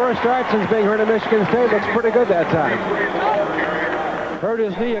 making his first start since being hurt at Michigan State, looks pretty good that time. Hurt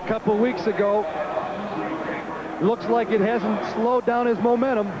his knee a couple weeks ago. Looks like it hasn't slowed down his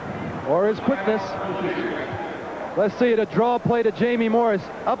momentum or his quickness. Let's see it, a draw play to Jamie Morris.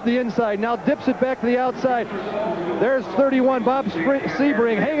 Up the inside, now dips it back to the outside. There's 31, Bob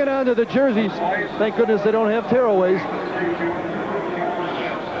Sebring hanging on to the jerseys. Thank goodness they don't have tearaways.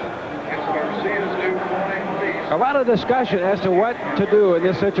 A lot of discussion as to what to do in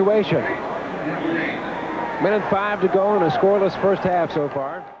this situation. 1:05 to go in a scoreless first half so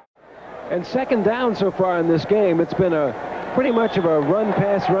far. And 2nd down so far in this game. It's been a pretty much of a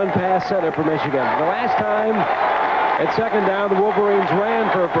run-pass setup for Michigan. The last time at 2nd down, the Wolverines ran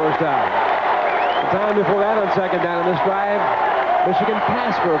for a first down. The time before that on 2nd down in this drive, Michigan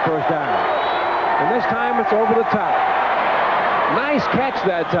passed for a first down. And this time it's over the top. Nice catch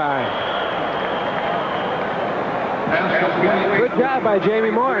that time. Good job by Jamie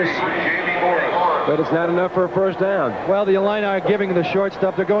Morris. But it's not enough for a first down. Well, the Illini are giving the short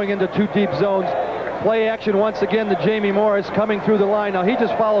stuff. They're going into 2 deep zones. Play action once again to Jamie Morris coming through the line. Now he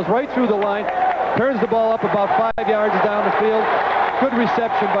just follows right through the line, turns the ball up about 5 yards down the field. Good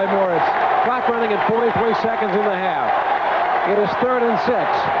reception by Morris. Clock running at 43 seconds in the half. It is 3rd and 6.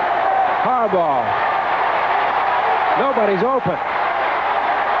 Harbaugh. Nobody's open.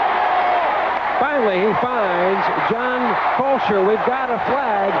 Finally, he finds John Fulcher. We've got a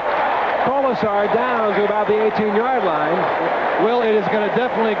flag. Colasar down to about the 18-yard line. Well, it is going to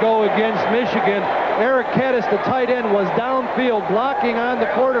definitely go against Michigan. Eric Caddis, the tight end, was downfield blocking on the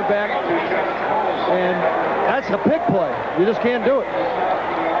quarterback. And that's a pick play. You just can't do it.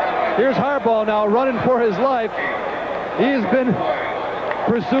 Here's Harbaugh now running for his life. He has been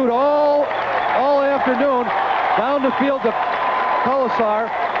pursued all afternoon down the field to Colasar.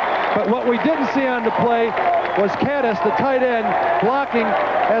 But what we didn't see on the play was Caddis, the tight end, blocking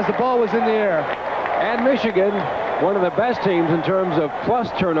as the ball was in the air. And Michigan, one of the best teams in terms of plus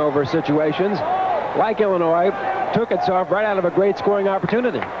turnover situations, like Illinois, took itself right out of a great scoring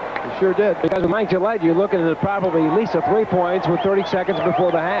opportunity. It sure did. Because with Mike Gillette, you're looking at probably at least 3 points with 30 seconds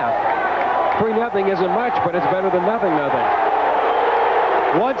before the half. 3-0 isn't much, but it's better than nothing.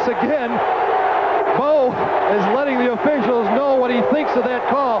 Once again, Bo is letting the officials know what he thinks of that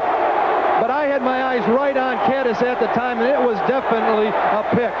call. But I had my eyes right on Caddis at the time, and it was definitely a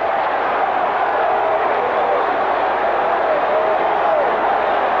pick.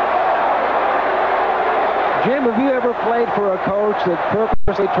 Jim, have you ever played for a coach that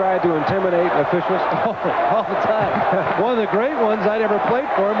purposely tried to intimidate officials? All the time. One of the great ones I'd ever played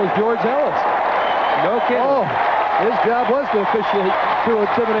for him was George Ellis. No kidding. Oh, his job was to officiate, to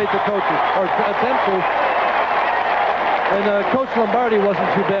intimidate the coaches, or attempt to. And Coach Lombardi wasn't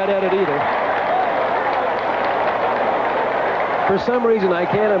too bad at it either. For some reason, I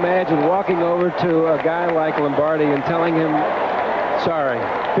can't imagine walking over to a guy like Lombardi and telling him, sorry,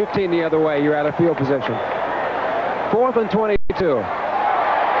 15 the other way, you're out of field position. 4th and 22.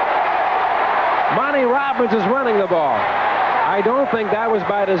 Monty Robbins is running the ball. I don't think that was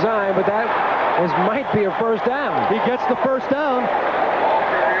by design, but that might be a first down. He gets the first down.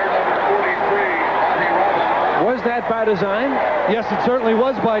 Was that by design? Yes, it certainly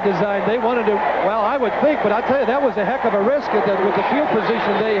was by design. They wanted to, well, I would think, but I'll tell you, that was a heck of a risk with the field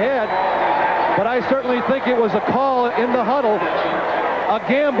position they had. But I certainly think it was a call in the huddle, a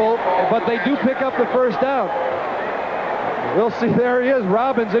gamble, but they do pick up the first down. We'll see, there he is,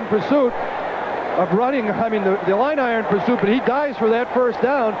 Robbins in pursuit of running, I mean, the Illini are in pursuit, but he dives for that first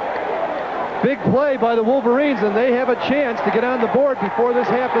down. Big play by the Wolverines, and they have a chance to get on the board before this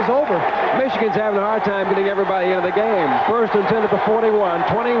half is over. Michigan's having a hard time getting everybody into the game. 1st and 10 at the 41,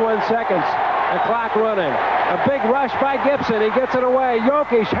 21 seconds, the clock running. A big rush by Gibson, he gets it away.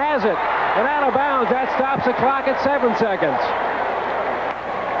 Jokic has it, and out of bounds. That stops the clock at 7 seconds.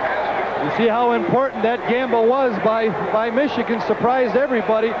 You see how important that gamble was by Michigan, surprised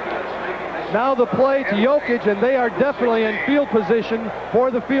everybody. Now the play to Jokic, and they are definitely in field position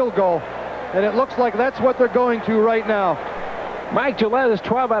for the field goal. And it looks like that's what they're going to right now. Mike Gillette is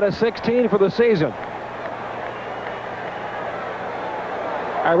 12 out of 16 for the season.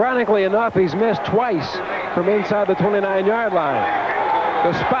 Ironically enough, he's missed twice from inside the 29-yard line.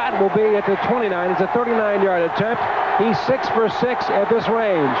 The spot will be at the 29. It's a 39-yard attempt. He's 6 for 6 at this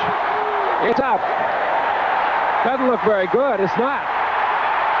range. It's up. Doesn't look very good. It's not.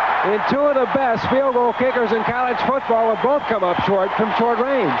 And 2 of the best field goal kickers in college football have both come up short from short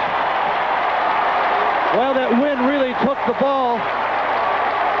range. Well, that wind really took the ball,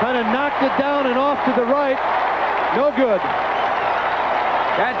 kind of knocked it down and off to the right. No good.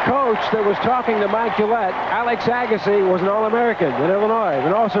 That coach that was talking to Mike Gillette, Alex Agassi, was an All-American in Illinois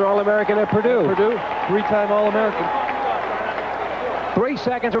and also an All-American at Purdue. Purdue, 3-time All-American. 3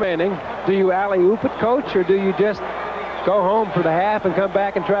 seconds remaining. Do you alley-oop it, coach, or do you just go home for the half and come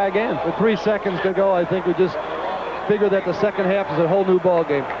back and try again? With 3 seconds to go, I think we just figure that the second half is a whole new ball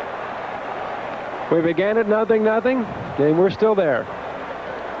game. We began at 0-0, and we're still there.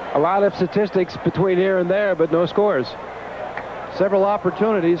 A lot of statistics between here and there, but no scores. Several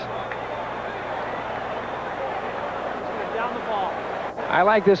opportunities. I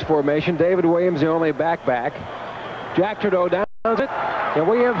like this formation. David Williams, the only back. Jack Trudeau downs it, and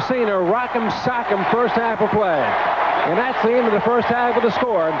we have seen a rock'em sock'em first half of play. And that's the end of the first half of the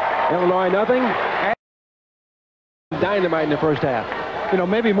score. Illinois 0, dynamite in the first half. You know,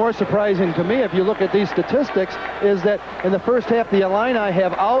 maybe more surprising to me, if you look at these statistics, is that in the first half, the Illini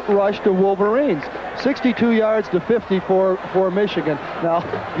have outrushed the Wolverines. 62 yards to 50 for Michigan. Now,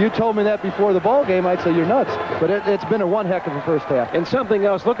 if you told me that before the ball game, I'd say you're nuts. But it's been a one heck of a first half. And something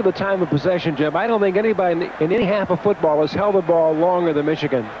else, look at the time of possession, Jim. I don't think anybody in any half of football has held the ball longer than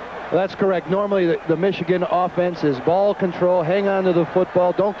Michigan. That's correct. Normally, the Michigan offense is ball control, hang on to the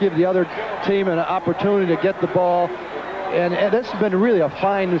football, don't give the other team an opportunity to get the ball. And this has been really a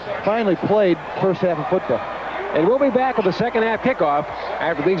finely played first half of football. And we'll be back with the second half kickoff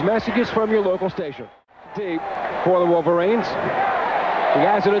after these messages from your local station. Deep for the Wolverines. He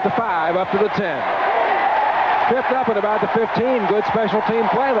has it at the 5, up to the 10. Tripped up at about the 15. Good special team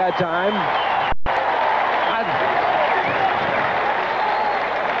play that time.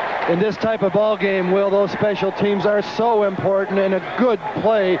 In this type of ball game, Will, those special teams are so important, and a good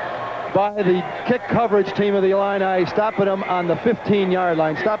play by the kick coverage team of the Illini, stopping them on the 15-yard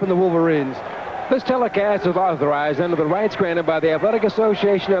line, stopping the Wolverines. This telecast is authorized under the rights granted by the Athletic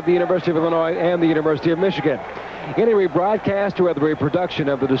Association of the University of Illinois and the University of Michigan. Any rebroadcast or other reproduction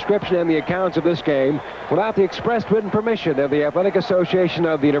of the description and the accounts of this game without the express written permission of the Athletic Association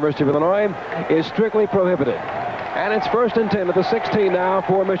of the University of Illinois is strictly prohibited. And it's 1st and 10 at the 16 now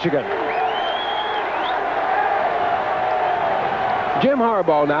for Michigan. Jim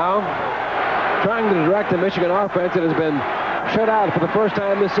Harbaugh now trying to direct the Michigan offense that has been shut out for the first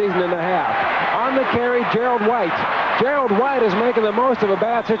time this season and a half. On the carry, Gerald White. Gerald White is making the most of a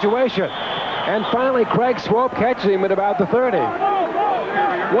bad situation. And finally, Craig Swope catches him at about the 30.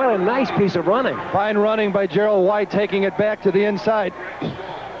 What a nice piece of running. Fine running by Gerald White, taking it back to the inside.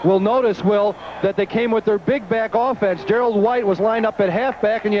 We'll notice, Will, that they came with their big back offense. Gerald White was lined up at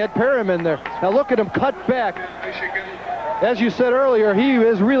halfback, and you had Perryman there. Now look at him cut back. As you said earlier, he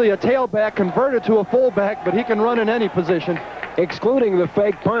is really a tailback converted to a fullback, but he can run in any position. Excluding the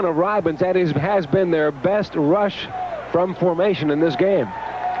fake punt of Robbins, that has been their best rush from formation in this game.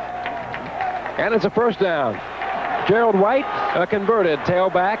 And it's a 1st down. Gerald White, a converted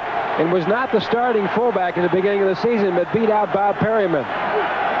tailback, and was not the starting fullback in the beginning of the season, but beat out Bob Perryman.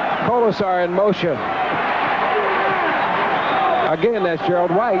 Kolesar in motion. Again, that's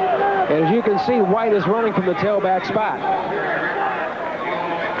Gerald White. And as you can see, White is running from the tailback spot.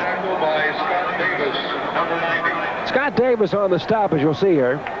 Scott Davis on the stop, as you'll see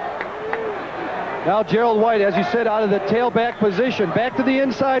here. Now Gerald White, as you said, out of the tailback position. Back to the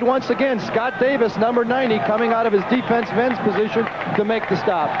inside once again. Scott Davis, number 90, coming out of his defensive end's position to make the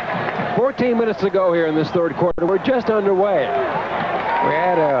stop. 14 minutes to go here in this 3rd quarter. We're just underway. We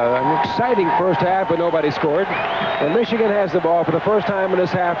had an exciting first half, but nobody scored. And Michigan has the ball for the first time in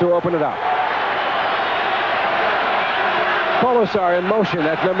this half to open it up. Kolesar in motion.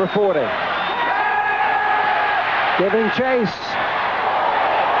 That's number 40. Giving chase.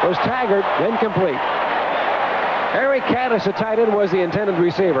 Was Taggart, incomplete. Eric Caddis, the tight end, was the intended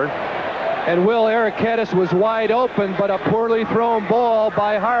receiver. And Will, Eric Caddis was wide open, but a poorly thrown ball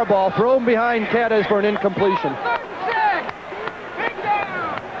by Harbaugh, thrown behind Caddis for an incompletion.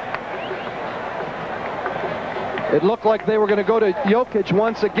 It looked like they were going to go to Jokic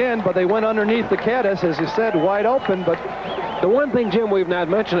once again, but they went underneath the Caddis, as you said, wide open. But the one thing, Jim, we've not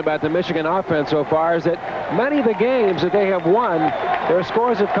mentioned about the Michigan offense so far is that many of the games that they have won, their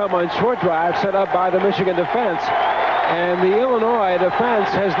scores have come on short drives set up by the Michigan defense. And the Illinois defense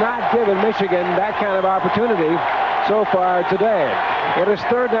has not given Michigan that kind of opportunity so far today. It is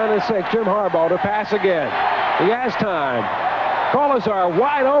 3rd down and 6. Jim Harbaugh to pass again. He has time. Kolesar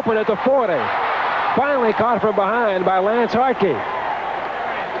wide open at the 40. Finally caught from behind by Lance Hartke.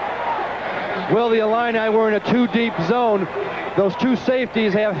 Will, the Illini were in a 2-deep zone. Those 2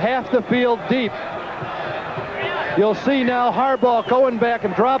 safeties have half the field deep. You'll see now Harbaugh going back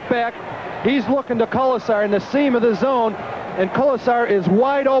and drop back. He's looking to Kolesar in the seam of the zone, and Kolesar is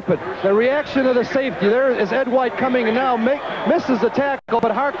wide open. The reaction of the safety, there is Ed White coming and now misses the tackle,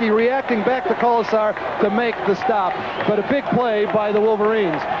 but Hartke reacting back to Kolesar to make the stop. But a big play by the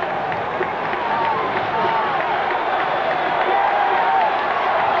Wolverines.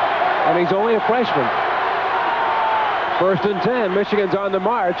 And he's only a freshman. 1st and 10. Michigan's on the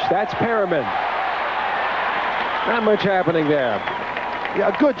march. That's Perryman. Not much happening there.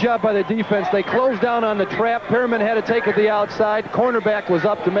 Yeah, good job by the defense. They closed down on the trap. Perryman had to take it to the outside. Cornerback was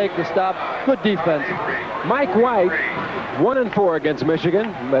up to make the stop. Good defense. Mike White, 1-4 against Michigan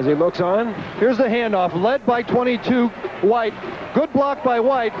as he looks on. Here's the handoff, led by 22, White. Good block by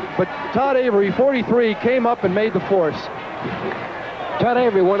White, but Todd Avery, 43, came up and made the force. Todd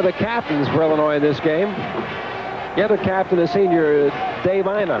Avery, one of the captains for Illinois in this game. The other captain is senior Dave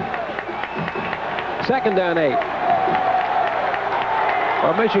Ina. 2nd down 8.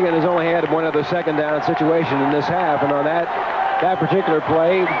 Well, Michigan has only had one other 2nd down situation in this half, and on that particular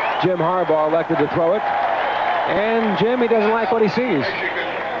play, Jim Harbaugh elected to throw it. And Jim, he doesn't like what he sees.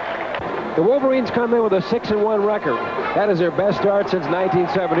 The Wolverines come in with a 6-1 record. That is their best start since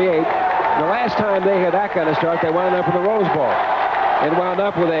 1978. And the last time they had that kind of start, they wound up in the Rose Bowl and wound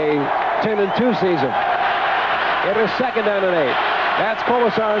up with a 10-2 season. It is 2nd down and 8. That's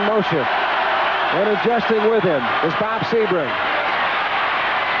Kolesar in motion. And adjusting with him is Bob Sebring.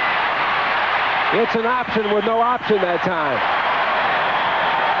 It's an option with no option that time.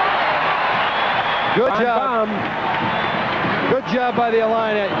 Good job. Good job by the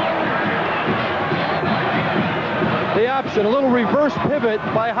Illini. The option, a little reverse pivot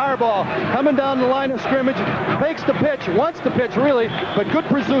by Harbaugh, coming down the line of scrimmage, fakes the pitch, wants the pitch really, but good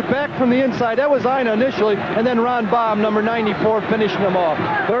pursuit back from the inside. That was Ina initially, and then Ron Baum, number 94, finishing him off.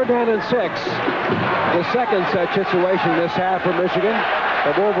 3rd down and 6. The second such situation this half for Michigan.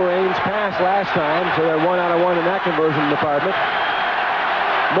 The Wolverines passed last time, so they're 1 out of 1 in that conversion department.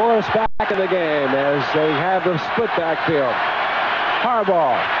 Morris back in the game as they have the split backfield.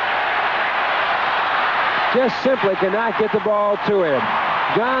 Harbaugh just simply cannot get the ball to him.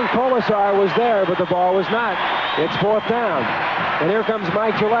 John Colasar was there, but the ball was not. It's 4th down. And here comes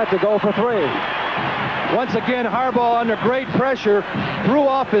Mike Gillette to go for 3. Once again, Harbaugh under great pressure, threw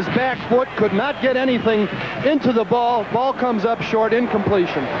off his back foot, could not get anything into the ball. Ball comes up short,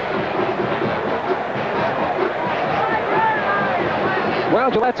 incompletion. Well,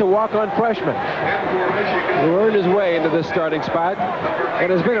 Gillette's a walk-on freshman who earned his way into this starting spot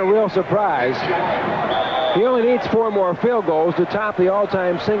and has been a real surprise. He only needs 4 more field goals to top the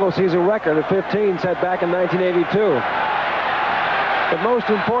all-time single-season record of 15 set back in 1982. But most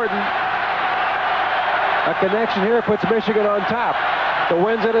important, a connection here puts Michigan on top. The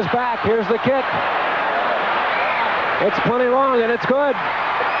wind's at his back. Here's the kick. It's plenty long, and it's good.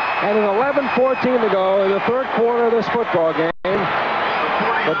 And with 11:14 to go in the 3rd quarter of this football game,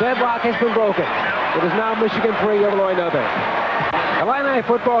 the deadlock has been broken. It is now Michigan 3, Illinois nothing. Illini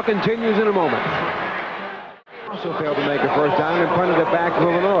football continues in a moment. Also failed to make a first down and punted it back to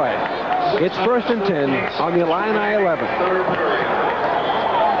Illinois. It's 1st and 10 on the Illini 11.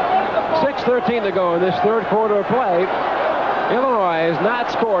 6:13 to go in this 3rd quarter of play. Illinois has not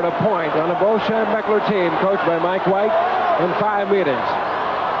scored a point on a Bo Schembechler team coached by Mike White in 5 meetings.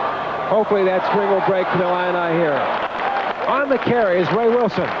 Hopefully that string will break for the Illini here. On the carry is Ray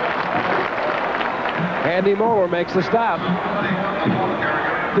Wilson. Andy Moeller makes the stop.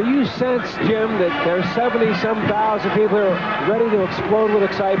 Do you sense, Jim, that there's 70-some thousand people who are ready to explode with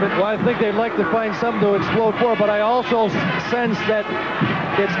excitement? Well, I think they'd like to find something to explode for, but I also sense that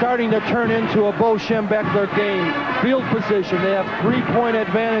it's starting to turn into a Bo Schembechler game. Field position, they have 3-point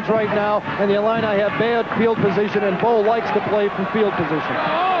advantage right now, and the Illini have bad field position, and Bo likes to play from field position.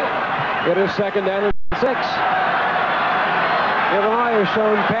 It is 2nd down and 6. Illinois has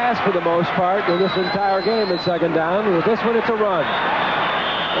shown pass for the most part in this entire game in 2nd down. With this one, it's a run.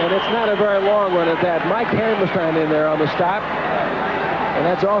 And it's not a very long one at that. Mike Hammerstein in there on the stop. And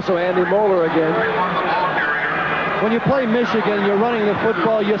that's also Andy Moeller again. When you play Michigan, you're running the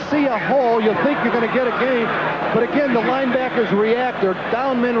football, you see a hole, you think you're going to get a gain. But again, the linebackers react, or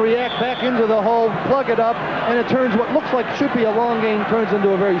down men react back into the hole, plug it up, and it turns what looks like should be a long game, turns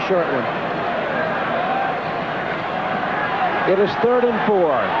into a very short one. It is 3rd and 4.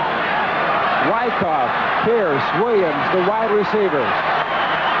 Wyckoff, Pierce, Williams, the wide receivers.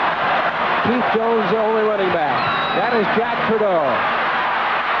 Keith Jones, the only running back. That is Jack Trudeau.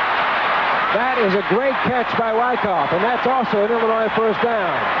 That is a great catch by Wyckoff, and that's also an Illinois first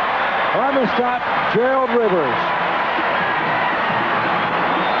down. On the stop, Gerald Rivers.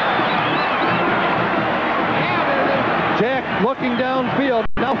 Jack looking downfield,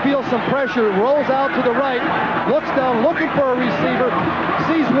 now feels some pressure, rolls out to the right, looks down, looking for a receiver,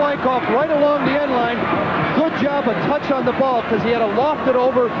 sees Wyckoff right along the end line. Good job, a touch on the ball, because he had to loft it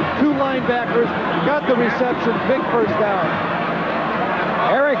over 2 linebackers, got the reception, big first down.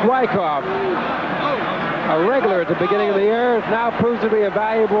 Eric Wyckoff, a regular at the beginning of the year, now proves to be a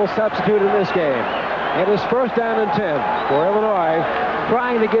valuable substitute in this game. It is 1st down and 10 for Illinois,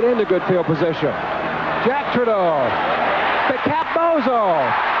 trying to get into good field position. Jack Trudeau, the Cap Bozo.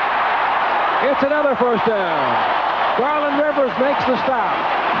 It's another first down. Garland Rivers makes the stop.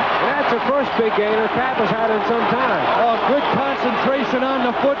 And that's the first big gainer Cap has had in some time. Oh, good concentration on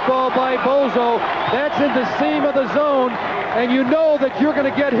the football by Bozo. That's in the seam of the zone, and you know that you're going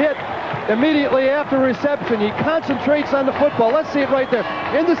to get hit immediately after reception. He concentrates on the football. Let's see it right there.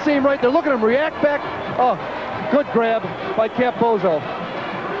 In the seam right there. Look at him react back. Oh, good grab by Cap Bozo.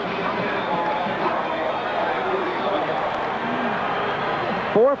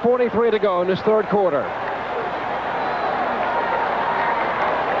 .443 to go in this 3rd quarter.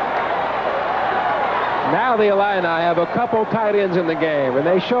 Now the Illini have a couple tight ends in the game, and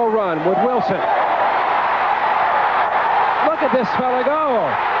they show run with Wilson. Look at this fella go.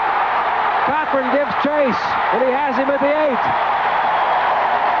 Cochran gives chase, and he has him at the 8.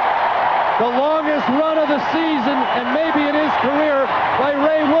 The longest run of the season, and maybe in his career, by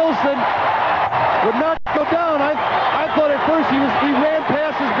Ray Wilson. Would not go down. I thought at first he ran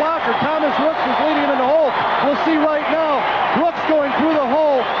past his blocker. Thomas Rooks was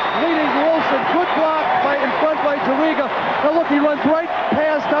Now look, he runs right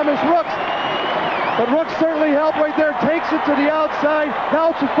past Thomas Rooks. But Rooks certainly helped right there, takes it to the outside.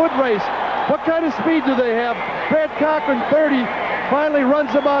 Now it's a foot race. What kind of speed do they have? Brad Cochran, 30, finally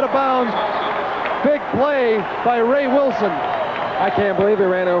runs them out of bounds. Big play by Ray Wilson. I can't believe he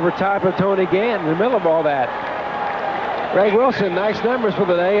ran over top of Tony Gann in the middle of all that. Ray Wilson, nice numbers for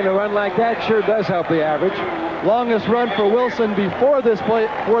the day, and a run like that sure does help the average. Longest run for Wilson before this play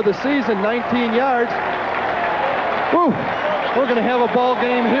for the season, 19 yards. Woo! We're going to have a ball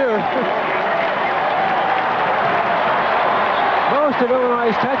game here. Most of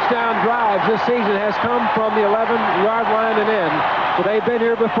Illinois' touchdown drives this season has come from the 11-yard line and in, so they've been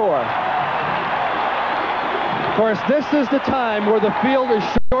here before. Of course, this is the time where the field is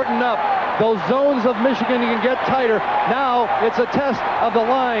shortened up. Those zones of Michigan can get tighter. Now it's a test of the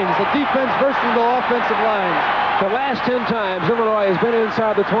lines, the defense versus the offensive lines. The last 10 times Illinois has been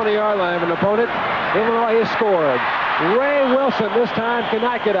inside the 20-yard line of an opponent, Illinois has scored. Ray Wilson this time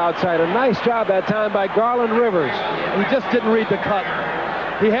cannot get outside. A nice job that time by Garland Rivers. He just didn't read the cut.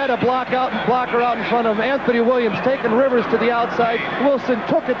 He had a blocker out in front of him. Anthony Williams taking Rivers to the outside. Wilson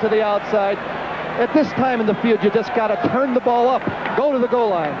took it to the outside. At this time in the field, you just got to turn the ball up. Go to the goal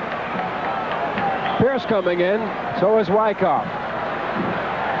line. Pierce coming in, so is Wyckoff.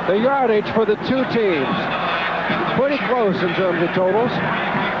 The yardage for the two teams, pretty close in terms of totals.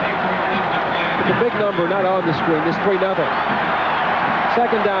 It's a big number not on the screen. It's 3-0.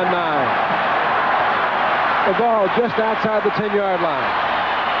 Second down 9. The ball just outside the 10-yard line.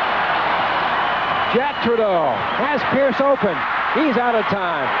 Jack Trudeau has Pierce open. He's out of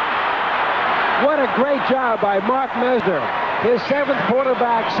time. What a great job by Mark Mesner. His 7th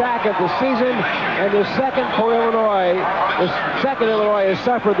quarterback sack of the season, and the second for Illinois. The second Illinois has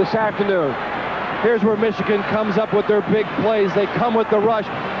suffered this afternoon. Here's where Michigan comes up with their big plays. They come with the rush.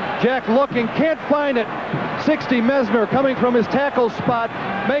 Jack looking, can't find it. 60 Mesner coming from his tackle spot,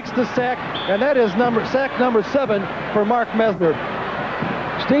 makes the sack, and that is sack number 7 for Mark Mesner.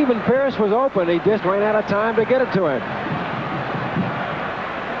 Stephen Pierce was open. He just ran out of time to get it to him.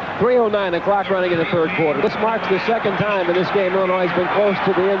 3:09, the clock running in the third quarter. This marks the second time in this game Illinois has been close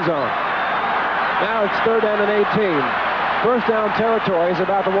to the end zone. Now it's 3rd down and 18. First down territory is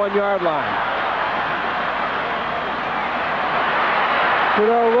about the 1-yard line.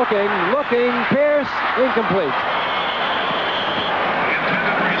 Trudeau looking, Pierce, incomplete.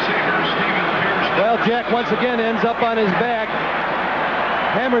 Well, Jack once again ends up on his back.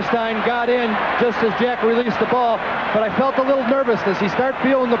 Hammerstein got in just as Jack released the ball, but I felt a little nervousness. He started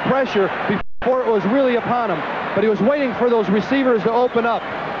feeling the pressure before it was really upon him, but he was waiting for those receivers to open up.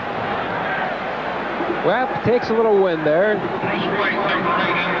 Well, takes a little wind there.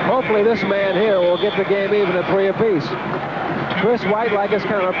 Hopefully this man here will get the game even at 3 apiece. Chris White, like his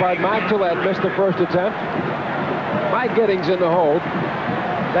counterpart, Mike Gillette, missed the first attempt. Mike Giddings in the hold.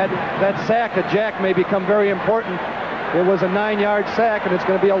 That sack of Jack may become very important. It was a 9-yard sack, and it's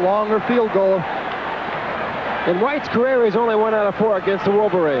going to be a longer field goal. In White's career, he's only 1 out of 4 against the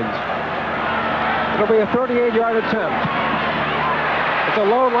Wolverines. It'll be a 38-yard attempt. It's a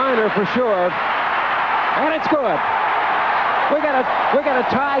low liner for sure, and it's good. We got a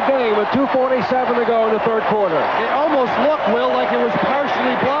tie game with 2:47 to go in the third quarter. It almost looked, Will, like it was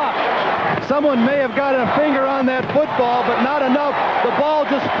partially blocked. Someone may have got a finger on that football, but not enough. The ball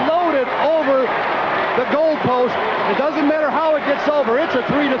just floated over the goalpost. It doesn't matter how it gets over. It's a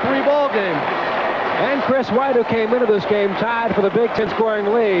 3-3 ball game. And Chris White, who came into this game tied for the Big Ten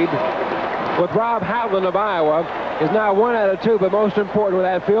scoring lead with Rob Howland of Iowa, is now 1 out of 2. But most important with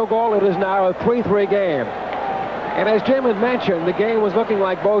that field goal, it is now a 3-3 game. And as Jim had mentioned, the game was looking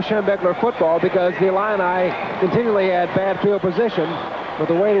like Bo Schembechler football because the Illini continually had bad field position. But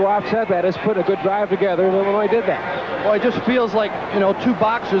the way to offset that is put a good drive together, and Illinois did that. Well, it just feels like, two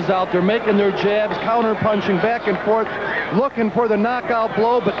boxers out there making their jabs, counter-punching back and forth, looking for the knockout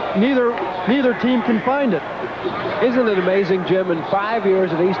blow, but neither team can find it. Isn't it amazing, Jim, in 5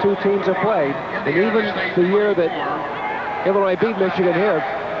 years that these two teams have played, and even the year that Illinois beat Michigan here,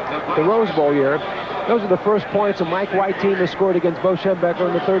 the Rose Bowl year, those are the first points a Mike White team has scored against Bo Schembechler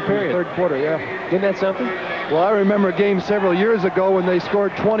in the third period. Third quarter, yeah. Isn't that something? Well, I remember a game several years ago when they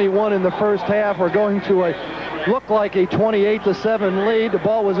scored 21 in the first half. We're going to look like a 28-7 lead. The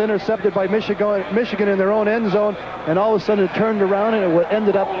ball was intercepted by Michigan in their own end zone, and all of a sudden it turned around and it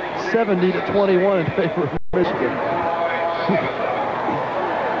ended up 70-21 in favor of Michigan.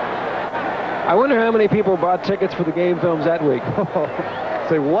 I wonder how many people bought tickets for the game films that week.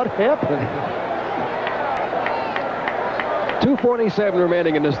 Say, what happened? 2:47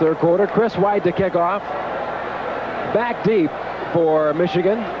 remaining in this third quarter. Chris White to kick off. Back deep for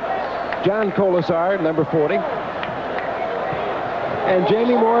Michigan. John Colasar, number 40. and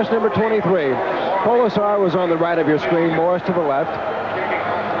Jamie Morris, number 23. Colasar was on the right of your screen, Morris to the left.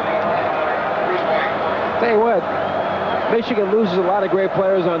 Tell you what, Michigan loses a lot of great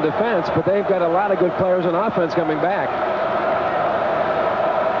players on defense, but they've got a lot of good players on offense coming back.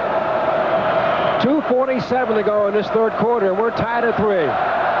 2:47 to go in this third quarter, and we're tied at 3.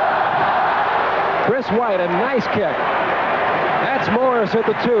 Chris White, a nice kick. That's Morris at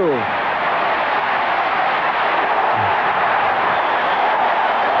the 2.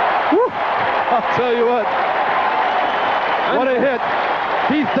 Woo. I'll tell you what a hit.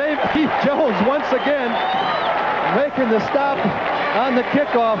 Keith Jones once again making the stop on the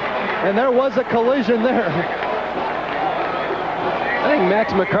kickoff, and there was a collision there. I think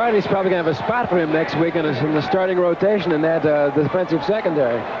Max McCarty's probably going to have a spot for him next week in the starting rotation in that defensive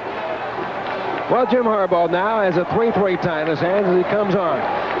secondary. Well, Jim Harbaugh now has a 3-3 tie in his hands as he comes on.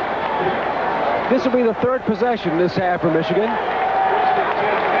 This will be the third possession this half for Michigan.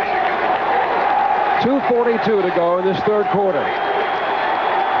 2:42 to go in this third quarter.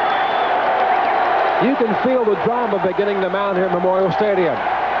 You can feel the drama beginning to mount here at Memorial Stadium.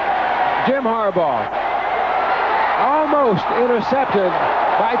 Jim Harbaugh almost intercepted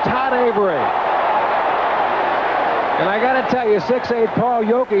by Todd Avery. And I got to tell you, 6'8" Paul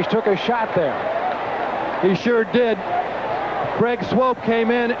Jokic took a shot there. He sure did. Greg Swope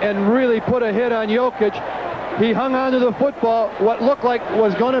came in and really put a hit on Jokic. He hung on to the football, what looked like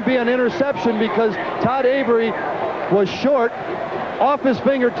was going to be an interception because Todd Avery was short, off his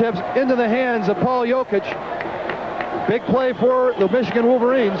fingertips into the hands of Paul Jokic. Big play for the Michigan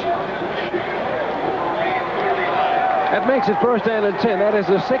Wolverines. That makes it first down and 10. That is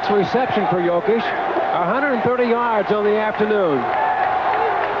the 6th reception for Jokic. 130 yards on the afternoon.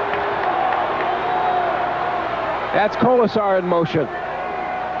 That's Colasar in motion.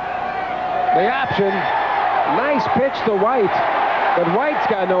 The option, nice pitch to White, but White's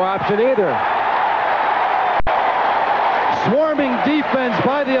got no option either. Swarming defense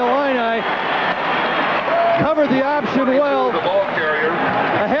by the Illini. Covered the option well.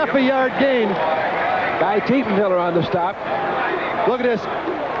 A half a yard gain. Guy Tiefenthaler on the stop. Look at this.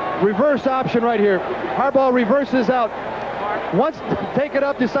 Reverse option right here. Harbaugh reverses out. Wants to take it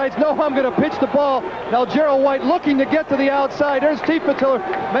up, decides, no, I'm going to pitch the ball. Now Gerald White looking to get to the outside. There's Tiefenthaler,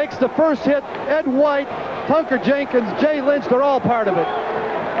 makes the first hit. Ed White, Tunker Jenkins, Jay Lynch, they're all part of it.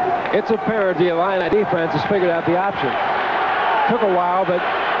 It's apparent the Illini defense has figured out the option. Took a while, but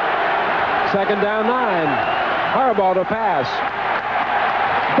second down 9. Harbaugh to pass.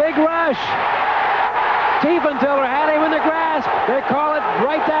 Big rush. Tiefenthaler had him in the grasp. They call it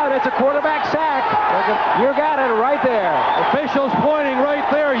right down. It's a quarterback sack. You got it right there. Officials pointing right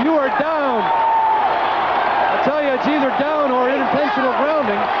there. You are down. I tell you, it's either down or intentional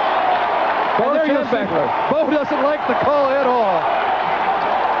grounding. Bo Schembechler. Bo doesn't like the call at all.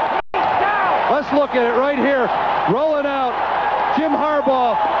 Let's look at it right here. Rolling out. Jim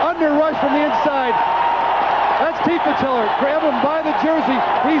Harbaugh under rush from the inside. That's Tiefenthaler. Grab him by the jersey.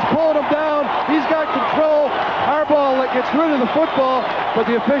 He's pulling him down. He's got control. Harbaugh gets rid of the football, but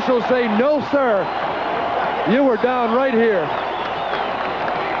the officials say, no, sir. You were down right here.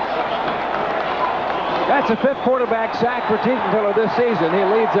 That's the 5th quarterback sack for Tiefenthaler this season. He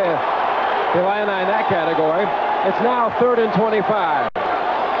leads the Illini in that category. It's now 3rd and 25.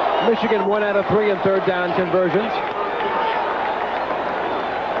 Michigan 1 out of 3 in third down conversions.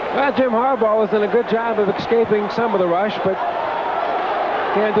 Well, Jim Harbaugh has done a good job of escaping some of the rush, but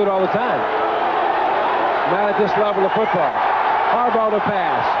can't do it all the time. Not at this level of football. Harbaugh to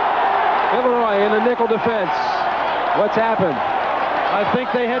pass. Illinois in the nickel defense. What's happened? I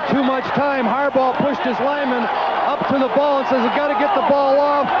think they had too much time. Harbaugh pushed his lineman up to the ball and says, I've got to get the ball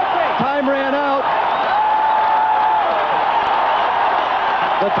off. Time ran out.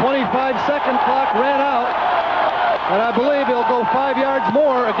 The 25-second clock ran out. And I believe he'll go 5 yards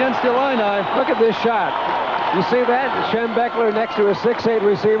more against Illini. Look at this shot. You see that? Schembechler next to a 6'8"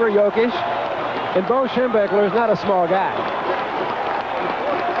 receiver, Jokic. And Bo Schembechler is not a small guy.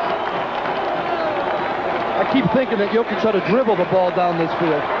 I keep thinking that Jokic ought to dribble the ball down this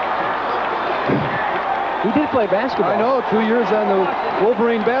field. He did play basketball. I know, 2 years on the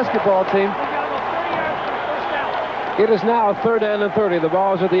Wolverine basketball team. It is now 3rd down and 30. The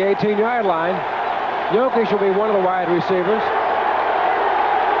ball is at the 18-yard line. Jokic will be one of the wide receivers.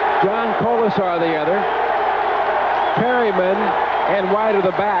 John Colasar the other. Perryman and White are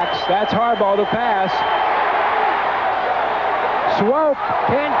the backs. That's Harbaugh to pass. Swope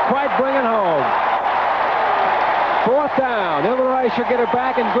can't quite bring it home. 4th down. Illinois should get it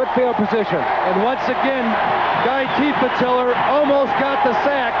back in good field position. And once again, Guy Tiefenthaler almost got the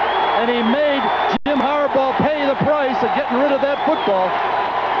sack, and he made Jim Harbaugh pay the price again. getting rid of that football.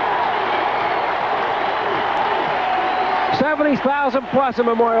 70,000 plus in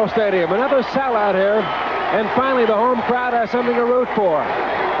Memorial Stadium. Another sellout here. And finally, the home crowd has something to root for.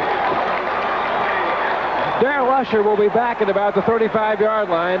 Darrell Usher will be back at about the 35-yard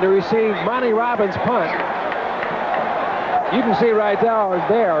line to receive Monty Robbins' punt. You can see right down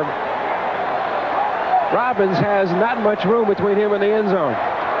there, Robbins has not much room between him and the end zone.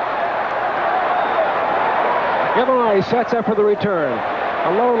 Illinois sets up for the return.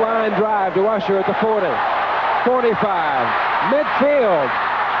 A low line drive to Usher at the 40. 45. Midfield.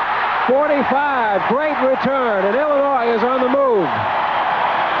 45. Great return. And Illinois is on the move.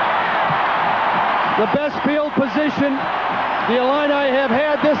 The best field position the Illini have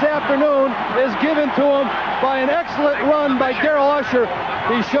had this afternoon is given to him by an excellent run by Darrell Usher.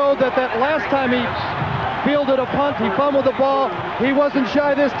 He showed that last time he fielded a punt, he fumbled the ball. He wasn't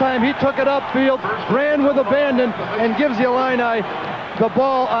shy this time. He took it upfield, ran with abandon, and gives the Illini the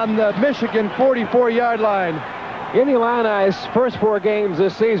ball on the Michigan 44-yard line. In the Illini's first 4 games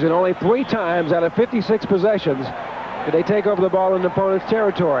this season, only 3 times out of 56 possessions did they take over the ball in the opponent's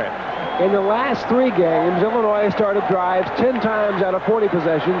territory. In the last 3 games, Illinois started drives 10 times out of 40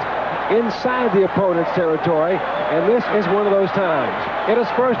 possessions inside the opponent's territory, and this is one of those times. It is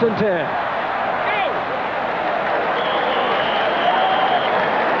 1st and 10.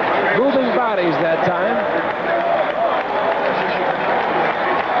 Moving bodies that time.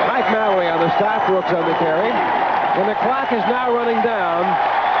 Mike Mallory on the stop, Brooks on the carry. And the clock is now running down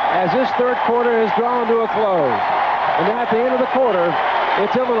as this 3rd quarter has drawn to a close. And at the end of the quarter,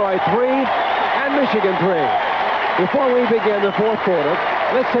 it's Illinois 3 and Michigan 3. Before we begin the 4th quarter,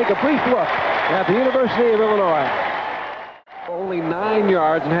 let's take a brief look at the University of Illinois. Only 9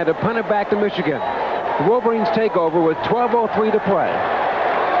 yards and had to punt it back to Michigan. The Wolverines take over with 12:03 to play.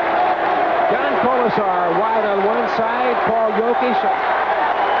 John Colasar wide on one side, Paul Jokic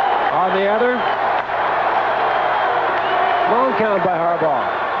on the other. Long count by Harbaugh.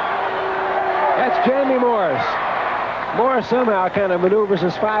 That's Jamie Morris. Morris somehow kind of maneuvers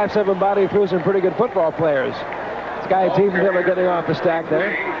his 5'7" body through some pretty good football players. This guy Team Miller getting off the stack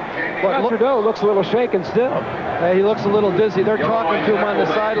there. But Trudeau looks a little shaken still. He looks a little dizzy. They're talking to him on the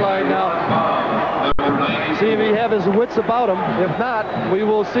sideline now. See if he has his wits about him. If not, we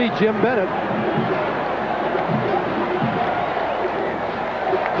will see Jim Bennett.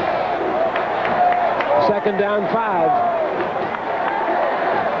 Second down 5.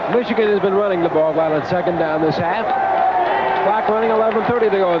 Michigan has been running the ball while on 2nd down this half. Clock running, 11:30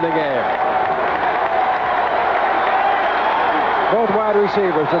 to go in the game. Both wide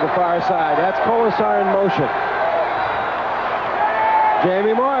receivers to the far side. That's Colasar in motion.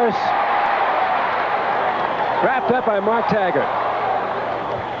 Jamie Morris. Wrapped up by Mark Taggart.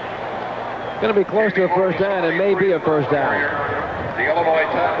 Going to be close to a 1st down. It may be a 1st down.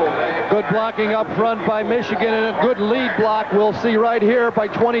 Good blocking up front by Michigan and a good lead block we'll see right here by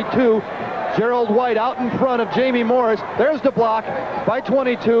 22. Gerald White out in front of Jamie Morris. There's the block by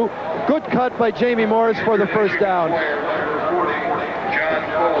 22. Good cut by Jamie Morris for the 1st down.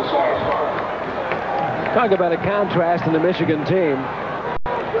 Talk about a contrast in the Michigan team.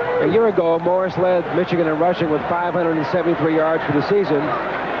 A year ago, Morris led Michigan in rushing with 573 yards for the season.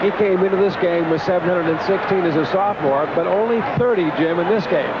 He came into this game with 716 as a sophomore, but only 30, Jim, in this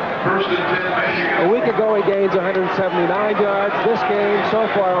game. A week ago, he gains 179 yards. This game, so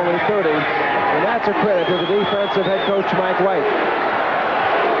far, only 30. And that's a credit to the defensive head coach, Mike White.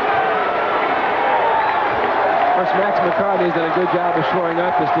 Of course, Max McCartney's done a good job of shoring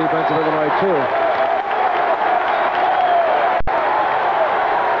up this defensive Illinois, too.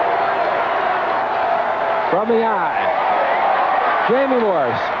 From the eye. Jamie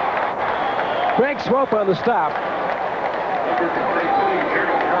Morris. Greg Swope on the stop.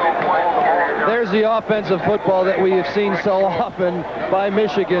 There's the offensive football that we have seen so often by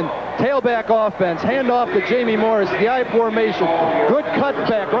Michigan. Tailback offense, handoff to Jamie Morris, the I formation. Good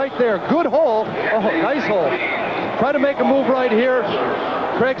cutback right there. Good hole. Oh, nice hole. Try to make a move right here.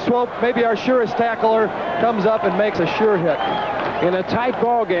 Craig Swope, maybe our surest tackler, comes up and makes a sure hit. In a tight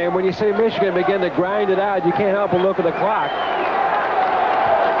ball game, when you see Michigan begin to grind it out, you can't help but look at the clock.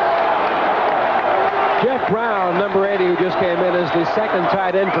 Jeff Brown, number 80, who just came in, is the 2nd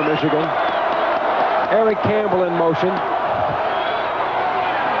tight end for Michigan. Eric Campbell in motion.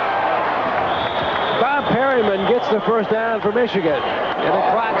 Bob Perryman gets the 1st down for Michigan. And the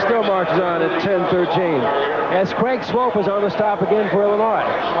clock still marches on at 10:13. As Craig Swope is on the stop again for Illinois.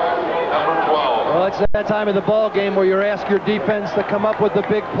 Well, it's that time of the ball game where you're asking your defense to come up with the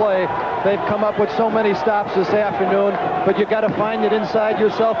big play. They've come up with so many stops this afternoon, but you got to find it inside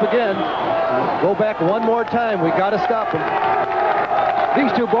yourself again. Go back one more time. We got to stop them.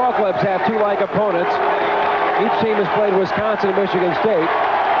 These two ball clubs have two like opponents. Each team has played Wisconsin and Michigan State.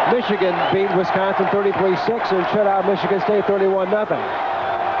 Michigan beat Wisconsin 33-6 and shut out Michigan State 31-0.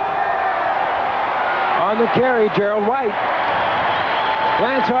 On the carry, Gerald White.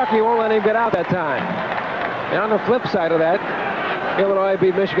 Lance Harkey won't let him get out that time. And on the flip side of that, Illinois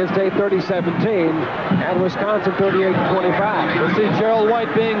beat Michigan State 30-17 and Wisconsin 38-25. We'll see Gerald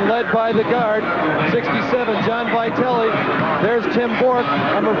White being led by the guard, 67, John Vitelli. There's Tim Bork,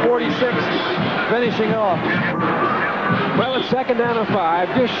 number 46, finishing off. Well, it's second down and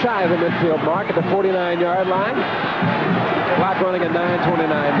 5, just shy of the midfield mark at the 49-yard line. Clock running at 9:29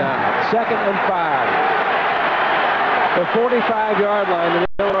 now. Second and 5. The 45-yard line in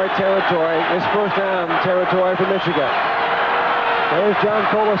Illinois territory is first down territory for Michigan. There's John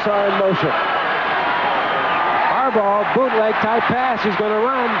Colasar in motion. Harbaugh, bootleg type pass. He's going to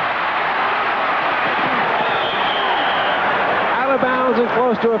run. Out of bounds and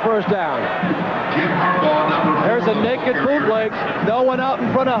close to a first down. There's a naked bootleg. No one out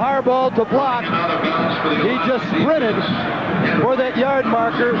in front of Harbaugh to block. He just sprinted for that yard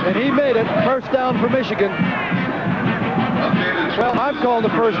marker, and he made it. First down for Michigan. Well, I'm calling the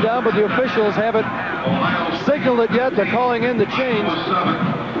first down, but the officials haven't signaled it yet. They're calling in the change.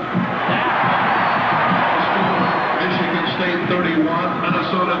 Michigan State 31,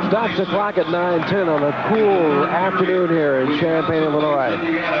 Minnesota. Stops the clock at 9:10 on a cool afternoon here in Champaign, Illinois.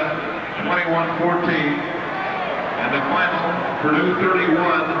 21-14. And the final, Purdue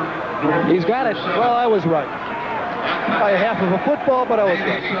 31. He's got it. Well, I was right. By half of a football, but I was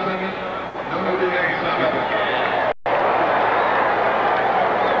right.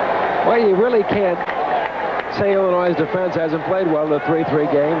 Well, you really can't say Illinois' defense hasn't played well in the 3-3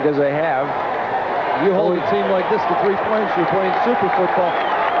 game, because they have. You hold a team like this to 3 points, you're playing super football.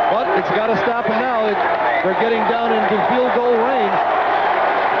 But it's got to stop them now. They're getting down into field goal range.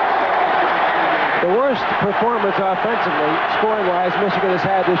 The worst performance offensively, scoring-wise, Michigan has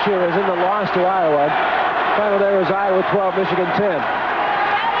had this year is in the loss to Iowa. Final there was Iowa 12, Michigan 10.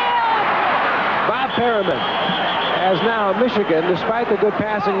 Bob Perriman has now Michigan, despite the good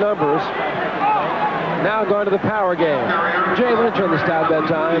passing numbers, now going to the power game. Jay Lynch on the stop that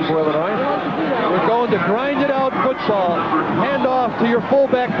time for Illinois. We're going to grind it out football. Hand off to your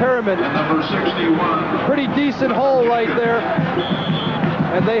fullback Perriman. Number 61. Pretty decent hole right there.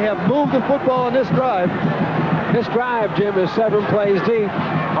 And they have moved the football on this drive. This drive, Jim, is 7 plays deep.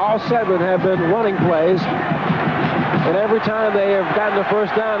 All 7 have been running plays. And every time they have gotten the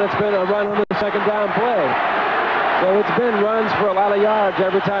first down, it's been a run on the second down play. So it's been runs for a lot of yards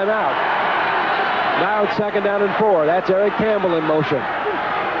every time out. Now it's second down and 4. That's Eric Campbell in motion.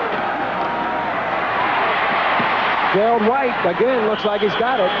 Gerald White, again, looks like he's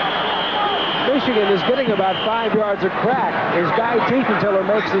got it. Michigan is getting about 5 yards of crack as Guy Tiefenthaler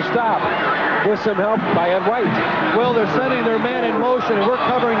makes the stop with some help by Ed White. Well, they're sending their man in motion, and we're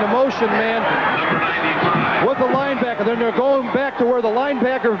covering the motion man with the linebacker. Then they're going back to where the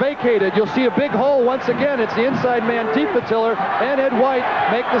linebacker vacated. You'll see a big hole once again. It's the inside man, Tiefenthaler, and Ed White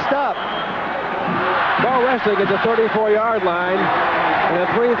make the stop. Ball resting at the 34-yard line. In a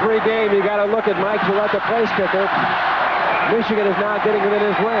 3-3 game, you got to look at Mike Gillette, the place kicker. Michigan is now getting within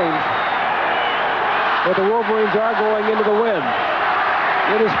his range. But the Wolverines are going into the wind.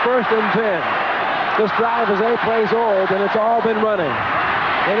 It is first and 10. This drive is 8 plays old, and it's all been running.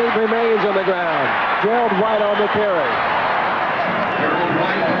 And it remains on the ground. Gerald White on the carry. Gerald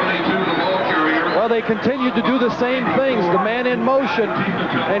White, 22, the ball carrier. Well, they continue to do the same things, the man in motion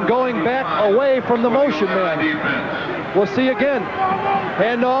and going back away from the motion man. We'll see again.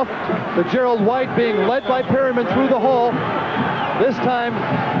 Handoff to Gerald White being led by Perriman through the hole. This time,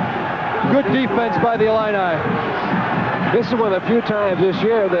 good defense by the Illini. This is one of the few times this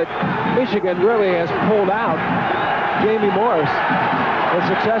year that Michigan really has pulled out Jamie Morris and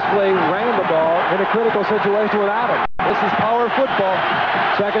successfully ran the ball in a critical situation without him. This is power football.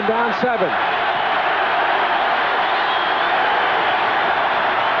 Second down, 7.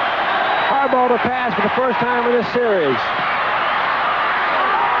 Harbaugh to pass for the first time in this series.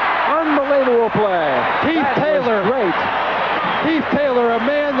 Unbelievable play. Keith Taylor. Great. Keith Taylor, a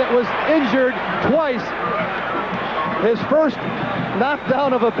man that was injured twice. His first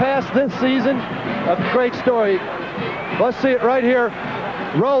knockdown of a pass this season. A great story. Let's see it right here.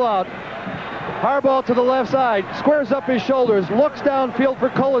 Rollout. Harbaugh to the left side. Squares up his shoulders. Looks downfield for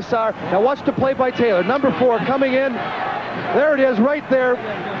Colasar. Now watch the play by Taylor. Number 4 coming in. There it is right there.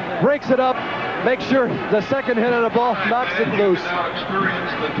 Breaks it up. make sure the second hit of the ball knocks it loose.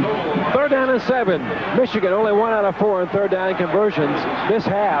 3rd down and 7. Michigan only 1 out of 4 in 3rd down conversions this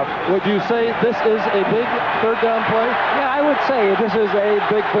half. Would you say this is a big 3rd down play? Yeah, I would say this is a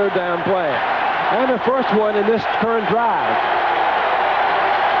big 3rd down play. And the first one in this current drive.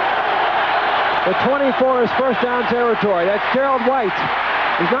 The 24 is 1st down territory. That's Gerald White.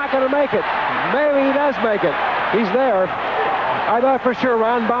 He's not going to make it. Maybe he does make it. He's there. I thought for sure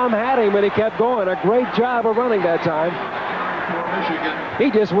Ron Baum had him, but he kept going. A great job of running that time.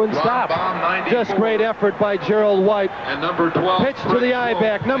 He just wouldn't stop. Just great effort by Gerald White. And number 12. Pitch to the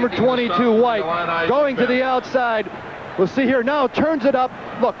I-back. Number 22, White. Going to the outside. We'll see here now. Turns it up.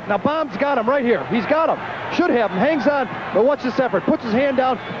 Look, now Baum's got him right here. He's got him. Should have him. Hangs on. But watch this effort. Puts his hand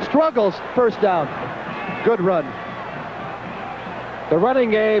down. Struggles. 1st down. Good run. The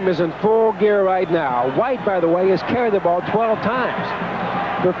running game is in full gear right now. White, by the way, has carried the ball 12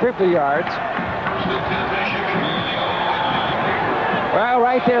 times for 50 yards. Well,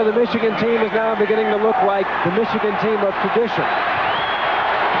 right there, the Michigan team is now beginning to look like the Michigan team of tradition.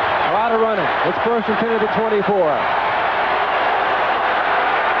 A lot of running. It's 1st and 10 at the 24.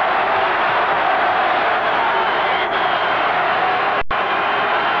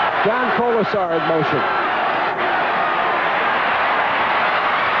 John Colasar in motion.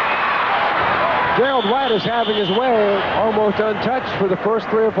 Gerald White is having his way, almost untouched for the first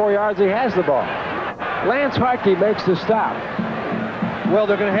 3 or 4 yards he has the ball. Lance Hartke makes the stop. Well,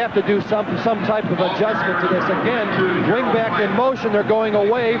 they're going to have to do some type of adjustment to this. Again, wingback in motion. They're going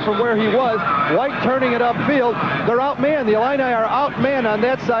away from where he was. White turning it upfield. They're outmanned. The Illini are outmanned on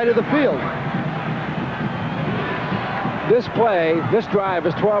that side of the field. This drive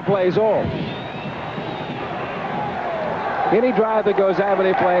is 12 plays old. Any drive that goes that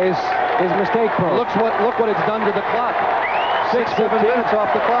many plays is mistake prone. Look what it's done to the clock. 6-7 minutes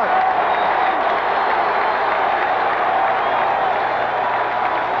off the clock.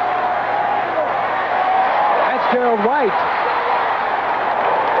 That's Gerald White.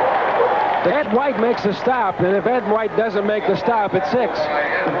 Ed White makes the stop, and if Ed White doesn't make the stop, it's 6.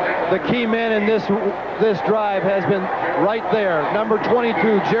 The key man in this drive has been right there. Number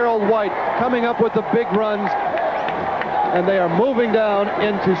 22, Gerald White, coming up with the big runs. And they are moving down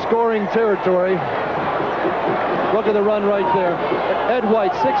into scoring territory. Look at the run right there. Ed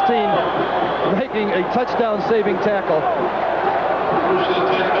White, 16, making a touchdown-saving tackle.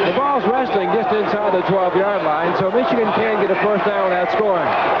 The ball's resting just inside the 12-yard line, so Michigan can get a 1st down without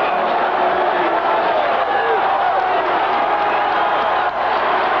scoring.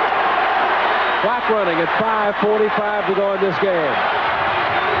 Clock running at 5:45 to go in this game.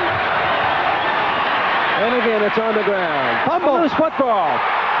 And again, it's on the ground. Fumble. Loose football.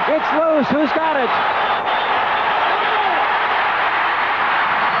 It's loose. Who's got it?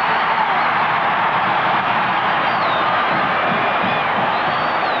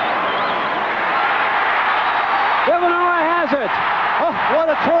 Illinois has it. Oh, what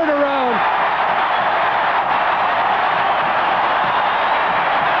a turnaround.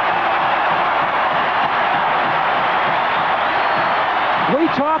 We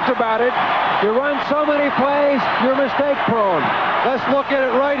talked about it. You run so many plays, you're mistake prone. Let's look at it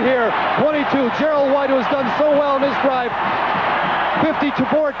right here. 22, Gerald White, who has done so well in this drive. 50 to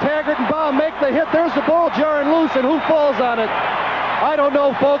board, Taggart and Baum make the hit. There's the ball jarring loose, and who falls on it? I don't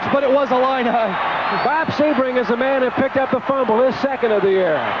know, folks, but it was Illini. Bob Sebring is the man who picked up the fumble, his 2nd of the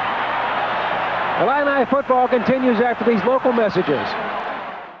year. Illini football continues after these local messages.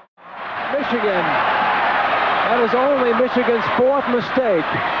 Michigan. That is only Michigan's 4th mistake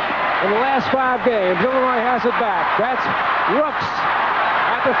in the last 5 games. Illinois has it back. That's Rooks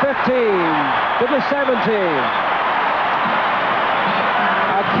at the 15 to the 17.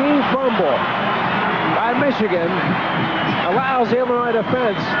 A key fumble by Michigan allows the Illinois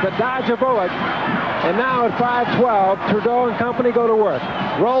defense to dodge a bullet. And now at 5:12, Trudeau and company go to work.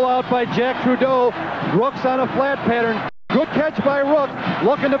 Roll out by Jack Trudeau. Rooks on a flat pattern. Good catch by Rook,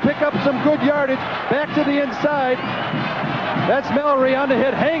 looking to pick up some good yardage. Back to the inside. That's Mallory on the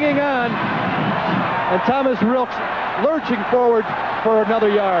hit, hanging on. And Thomas Rooks lurching forward for another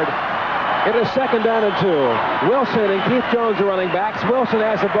yard. It is 2nd down and 2. Wilson and Keith Jones are running backs. Wilson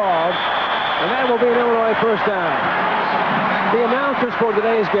has the ball, and that will be an Illinois 1st down. The announcers for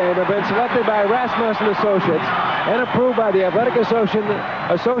today's game have been selected by Rasmussen Associates and approved by the Athletic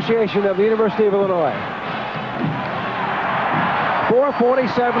Association of the University of Illinois.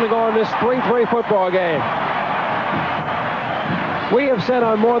 4:47 to go in this 3-3 football game. We have said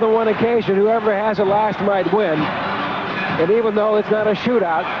on more than one occasion, whoever has it last might win. And even though it's not a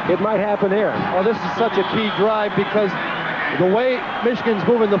shootout, it might happen here. Well, this is such a key drive because the way Michigan's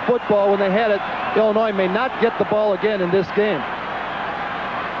moving the football when they had it, Illinois may not get the ball again in this game.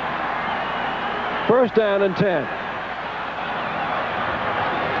 First down and 10.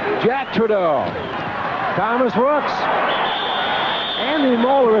 Jack Trudeau. Thomas Rooks. Andy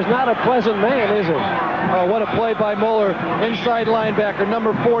Moeller is not a pleasant man, is he? Oh, what a play by Moeller, inside linebacker,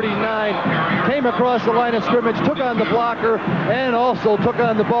 number 49. Came across the line of scrimmage, took on the blocker, and also took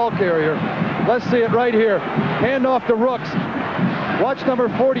on the ball carrier. Let's see it right here. Hand off to Rooks. Watch number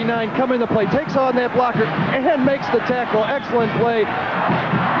 49 come in the play. Takes on that blocker and makes the tackle. Excellent play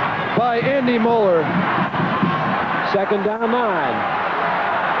by Andy Moeller. Second down 9.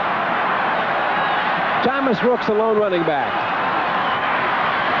 Thomas Rooks, the lone running back.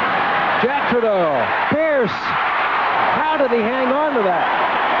 Jack Trudeau. Pierce. How did he hang on to that?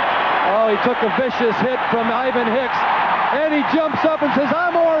 Oh, he took a vicious hit from Ivan Hicks. And he jumps up and says,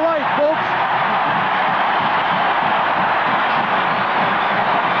 "I'm all right, folks."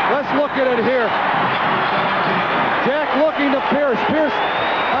 Let's look at it here. Jack looking to Pierce. Pierce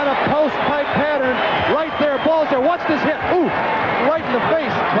on a post pipe pattern. Right there. Ball's there. Watch this hit. Ooh, right in the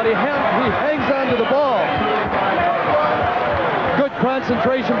face. But he hangs on to the ball. Good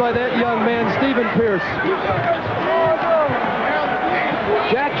concentration by that young man, Stephen Pierce.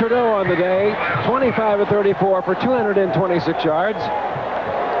 Jack Trudeau on the day, 25 of 34 for 226 yards.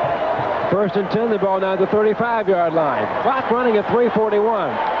 First and 10, the ball now at the 35-yard line. Clock running at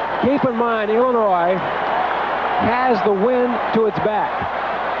 3:41. Keep in mind, Illinois has the wind to its back.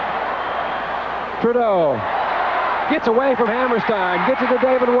 Trudeau gets away from Hammerstein, gets it to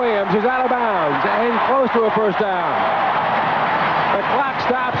David Williams, who's out of bounds, and close to a first down. The clock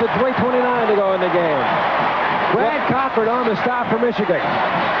stops at 3:29 to go in the game. Brad Cochran on the stop for Michigan.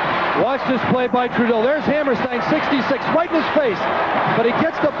 Watch this play by Trudeau. There's Hammerstein, 66, right in his face. But he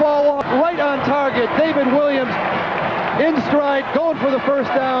gets the ball off right on target. David Williams in stride, going for the first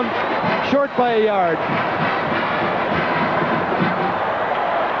down, short by a yard.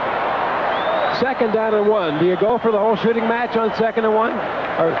 Second down and 1. Do you go for the whole shooting match on second and 1?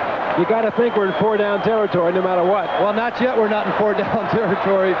 Or you got to think we're in 4-down territory no matter what? Well, not yet. We're not in 4-down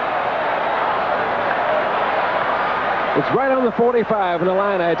territory. It's right on the 45 in the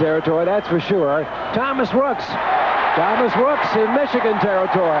Illini territory, that's for sure. Thomas Rooks. Thomas Rooks in Michigan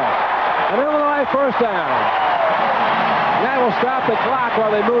territory. An Illinois first down. That will stop the clock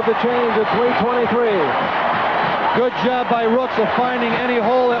while they move the chains at 3:23. Good job by Rooks of finding any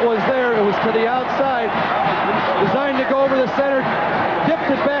hole that was there. It was to the outside. Designed to go over the center.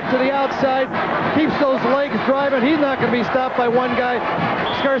 Dipped it back to the outside. Keeps those legs driving. He's not going to be stopped by one guy.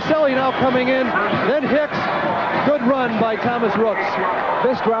 Scarcelli now coming in. Then Hicks. Good run by Thomas Rooks.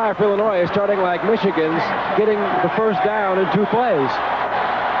 This drive for Illinois is starting like Michigan's, getting the first down in 2 plays.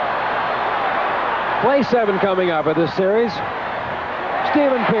 Play 7 coming up in this series.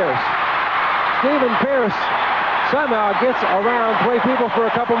 Stephen Pierce. Stephen Pierce somehow gets around 3 people for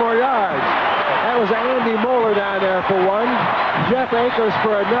a couple more yards. That was Andy Moeller down there for one, Jeff Akers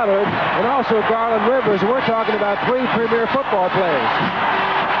for another, and also Garland Rivers. We're talking about 3 premier football players.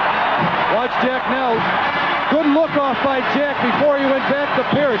 Watch Jack now. Good look off by Jack before he went back to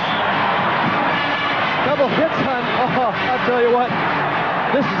Pierce. Double hits on, I'll tell you what,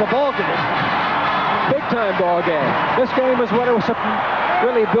 this is a ball game. Big time ball game. This game is what it was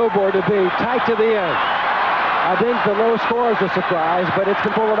really billboard to be, tight to the end. I think the low score is a surprise, but it's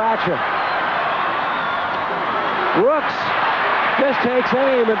been full of action. Rooks just takes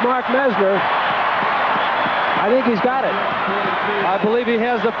aim at Mark Mesner. I think he's got it. I believe he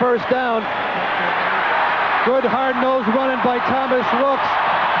has the first down. Good hard-nosed running by Thomas Rooks.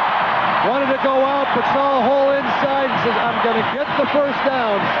 Wanted to go out, but saw a hole inside and says, "I'm going to get the first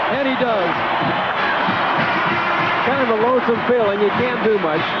down," and he does. Kind of a lonesome feeling. You can't do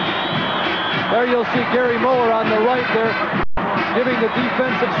much. There you'll see Gary Moeller on the right there, giving the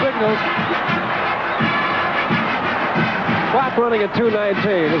defensive signals. Clock running at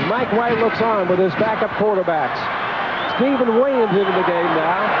 2:19 as Mike White looks on with his backup quarterbacks. Stephen Williams into the game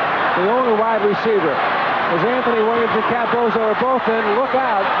now, the only wide receiver. As Anthony Williams and Capozzo are both in, look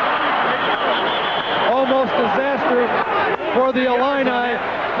out. Almost disaster for the Illini.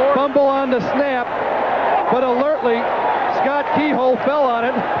 Fumble on the snap, but alertly, Scott Keyhole fell on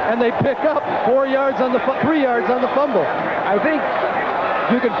it, and they pick up 3 yards on the fumble. I think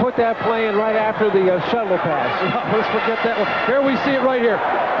you can put that play in right after the shuttle pass. Let's forget that one. Here we see it right here.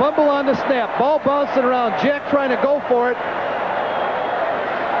 Fumble on the snap. Ball bouncing around. Jack trying to go for it.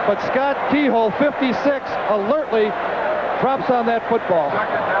 But Scott Keyhole, 56, alertly drops on that football.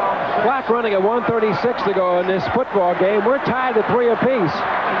 Clock running at 1:36 to go in this football game. We're tied at 3 apiece.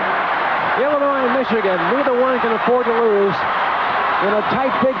 Illinois and Michigan, neither one can afford to lose in a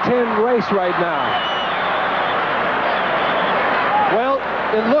tight Big Ten race right now. Well,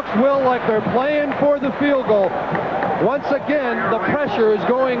 it looks, Will, like they're playing for the field goal. Once again, the pressure is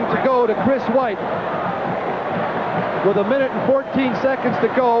going to go to Chris White. With 1 minute and 14 seconds to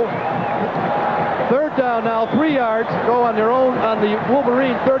go. Third down now, 3 yards, go on their own on the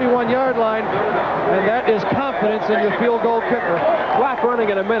Wolverine 31-yard line, and that is confidence in your field goal kicker. Clock running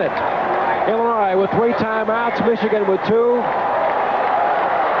in a minute. Illinois with 3 timeouts, Michigan with 2.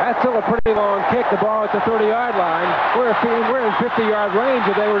 That's still a pretty long kick, the ball at the 30-yard line. We're in 50-yard range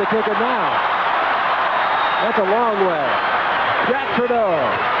if they were to kick it now. That's a long way. Jack Trudeau.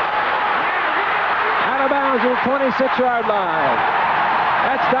 Out of bounds at the 26-yard line.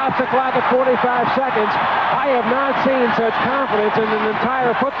 That stops the clock at 45 seconds. I have not seen such confidence in an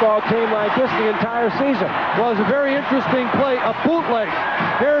entire football team like this the entire season. Well, it's a very interesting play, a bootleg.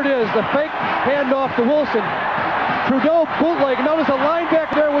 Here it is, the fake handoff to Wilson. Trudeau bootleg. Notice a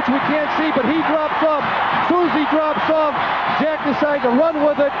linebacker there, which we can't see, but he drops off. As soon as he drops off, Jack decides to run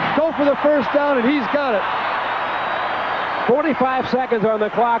with it, go for the first down, and he's got it. 45 seconds on the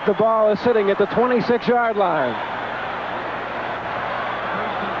clock. The ball is sitting at the 26-yard line.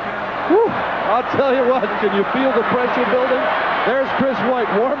 Whew. I'll tell you what, can you feel the pressure building? There's Chris White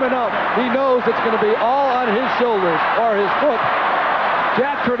warming up. He knows it's going to be all on his shoulders or his foot.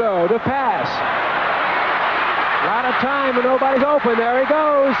 Jack Trudeau to pass. A lot of time and nobody's open. There he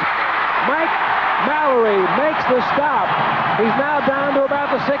goes. Mike Mallory makes the stop. He's now down to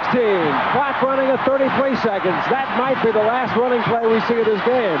about the 16. Clock running at 33 seconds. That might be the last running play we see of this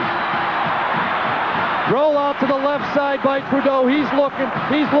game. Roll out to the left side by Trudeau. He's looking,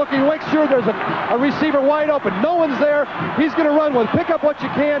 make sure there's a receiver wide open. No one's there. He's going to run with. Pick up what you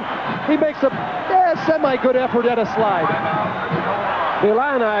can. He makes a semi-good effort at a slide. The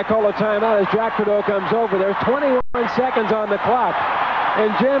Illini call a timeout as Jack Trudeau comes over. There's 21 seconds on the clock.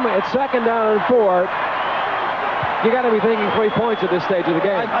 And Jim, it's 2nd down and 4. You got to be thinking 3 points at this stage of the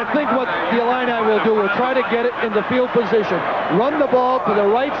game. I think what the Illini will do, will try to get it in the field position. Run the ball to the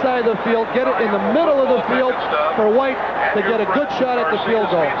right side of the field, get it in the middle of the field for White to get a good shot at the field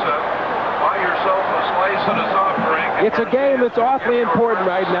goal. It's a game that's awfully important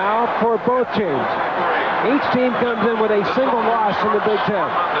right now for both teams. Each team comes in with a single loss in the Big Ten.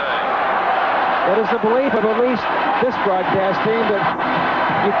 That is the belief of at least this broadcast team, that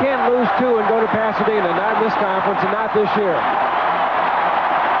you can't lose 2 and go to Pasadena, not in this conference and not this year.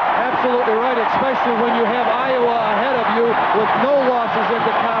 Absolutely right, especially when you have Iowa ahead of you with no losses in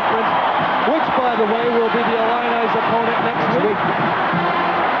the conference, which, by the way, will be the Illini's opponent next week.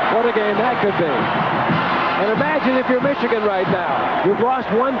 What a game that could be. And imagine if you're Michigan right now. You've lost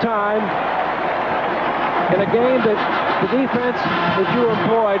 1 time in a game that the defense that you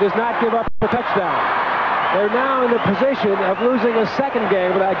employ does not give up a touchdown. They're now in the position of losing a 2nd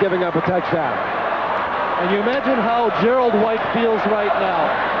game without giving up a touchdown. And you imagine how Gerald White feels right now.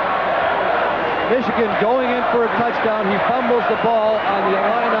 Michigan going in for a touchdown. He fumbles the ball on the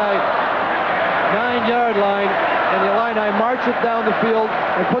Illini 9-yard line, and the Illini march it down the field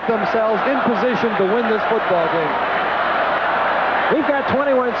and put themselves in position to win this football game. We've got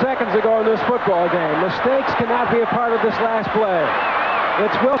 21 seconds to go in this football game. Mistakes cannot be a part of this last play.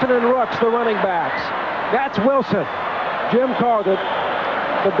 It's Wilson and Rooks, the running backs. That's Wilson. Jim called it.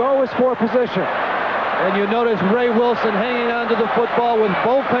 The goal was for position. And you notice Ray Wilson hanging onto the football with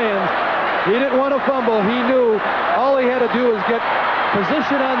both hands. He didn't want to fumble. He knew all he had to do was get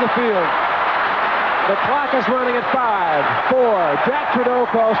position on the field. The clock is running at 5, 4. Jack Trudeau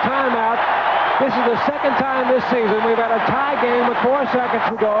calls timeout. This is the 2nd time this season we've had a tie game with 4 seconds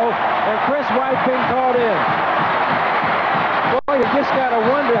to go, and Chris White being called in. Well, you just got to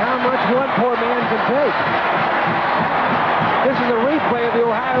wonder how much one poor man can take. This is a replay of the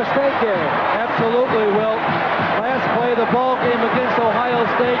Ohio State game. Absolutely, Will. Last play of the ball game against Ohio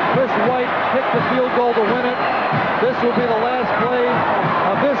State. Chris White kicked the field goal to win it. This will be the last play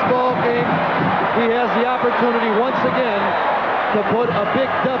of this ball game. He has the opportunity once again to put a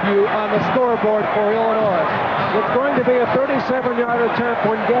big W on the scoreboard for Illinois. It's going to be a 37-yard attempt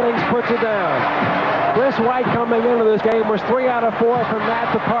when Gettings puts it down. Chris White coming into this game was 3 out of 4 from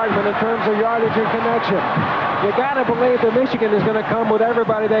that department in terms of yardage and connection. You got to believe that Michigan is going to come with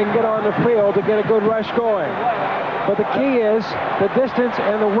everybody they can get on the field to get a good rush going. But the key is the distance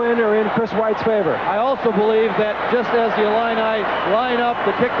and the win are in Chris White's favor. I also believe that just as the Illini line up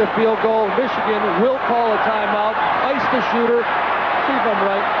to kick the field goal, Michigan will call a timeout, ice the shooter, see if I'm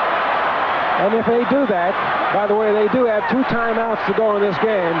right. And if they do that, by the way, they do have 2 timeouts to go in this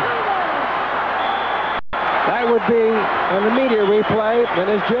game. That would be an immediate replay, and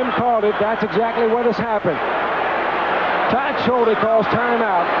as Jim called it, that's exactly what has happened. Todd Schulte calls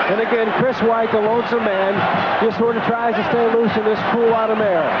timeout, and again, Chris White, the lonesome man, just sort of tries to stay loose in this cool autumn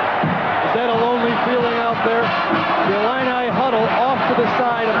air. Is that a lonely feeling out there? The Illini huddle off to the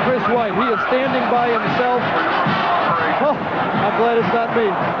side of Chris White. He is standing by himself. Oh, I'm glad it's not me.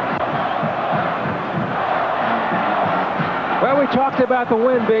 Well, we talked about the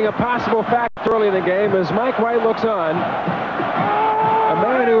wind being a possible factor early in the game. As Mike White looks on, a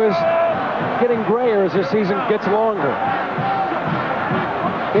man who is getting grayer as the season gets longer.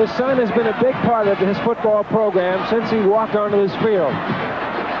 His son has been a big part of his football program since he walked onto this field.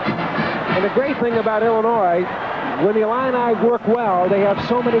 And the great thing about Illinois, when the Illini work well, they have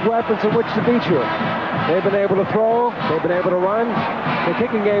so many weapons in which to beat you. They've been able to throw, they've been able to run. The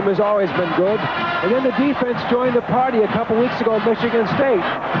kicking game has always been good. And then the defense joined the party a couple weeks ago at Michigan State.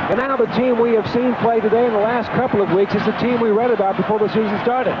 And now the team we have seen play today in the last couple of weeks is the team we read about before the season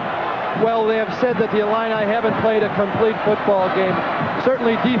started. Well, they have said that the Illini haven't played a complete football game.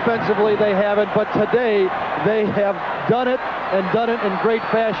 Certainly defensively they haven't, but today they have done it and done it in great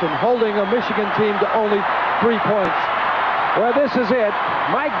fashion, holding a Michigan team to only 3 points. Well, this is it.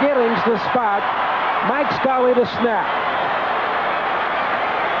 Mike Giddings the spot. Mike Scully to snap.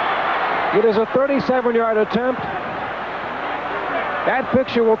 It is a 37-yard attempt. That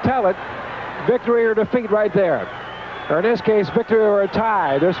picture will tell it. Victory or defeat right there. Or in this case, victory or a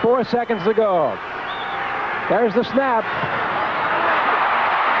tie. There's 4 seconds to go. There's the snap.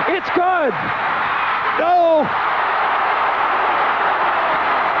 It's good. No!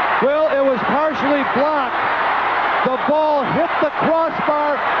 Well, it was partially blocked. The ball hit the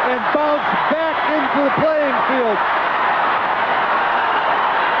crossbar and bounced back into the playing field.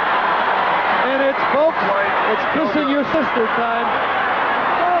 And it's, folks, it's kissing your sister time.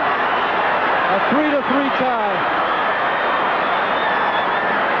 A 3-3 tie.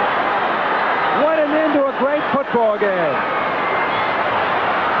 What an end to a great football game.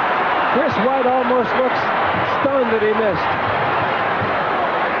 Chris White almost looks stunned that he missed.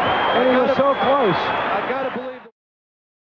 And he was so close. I gotta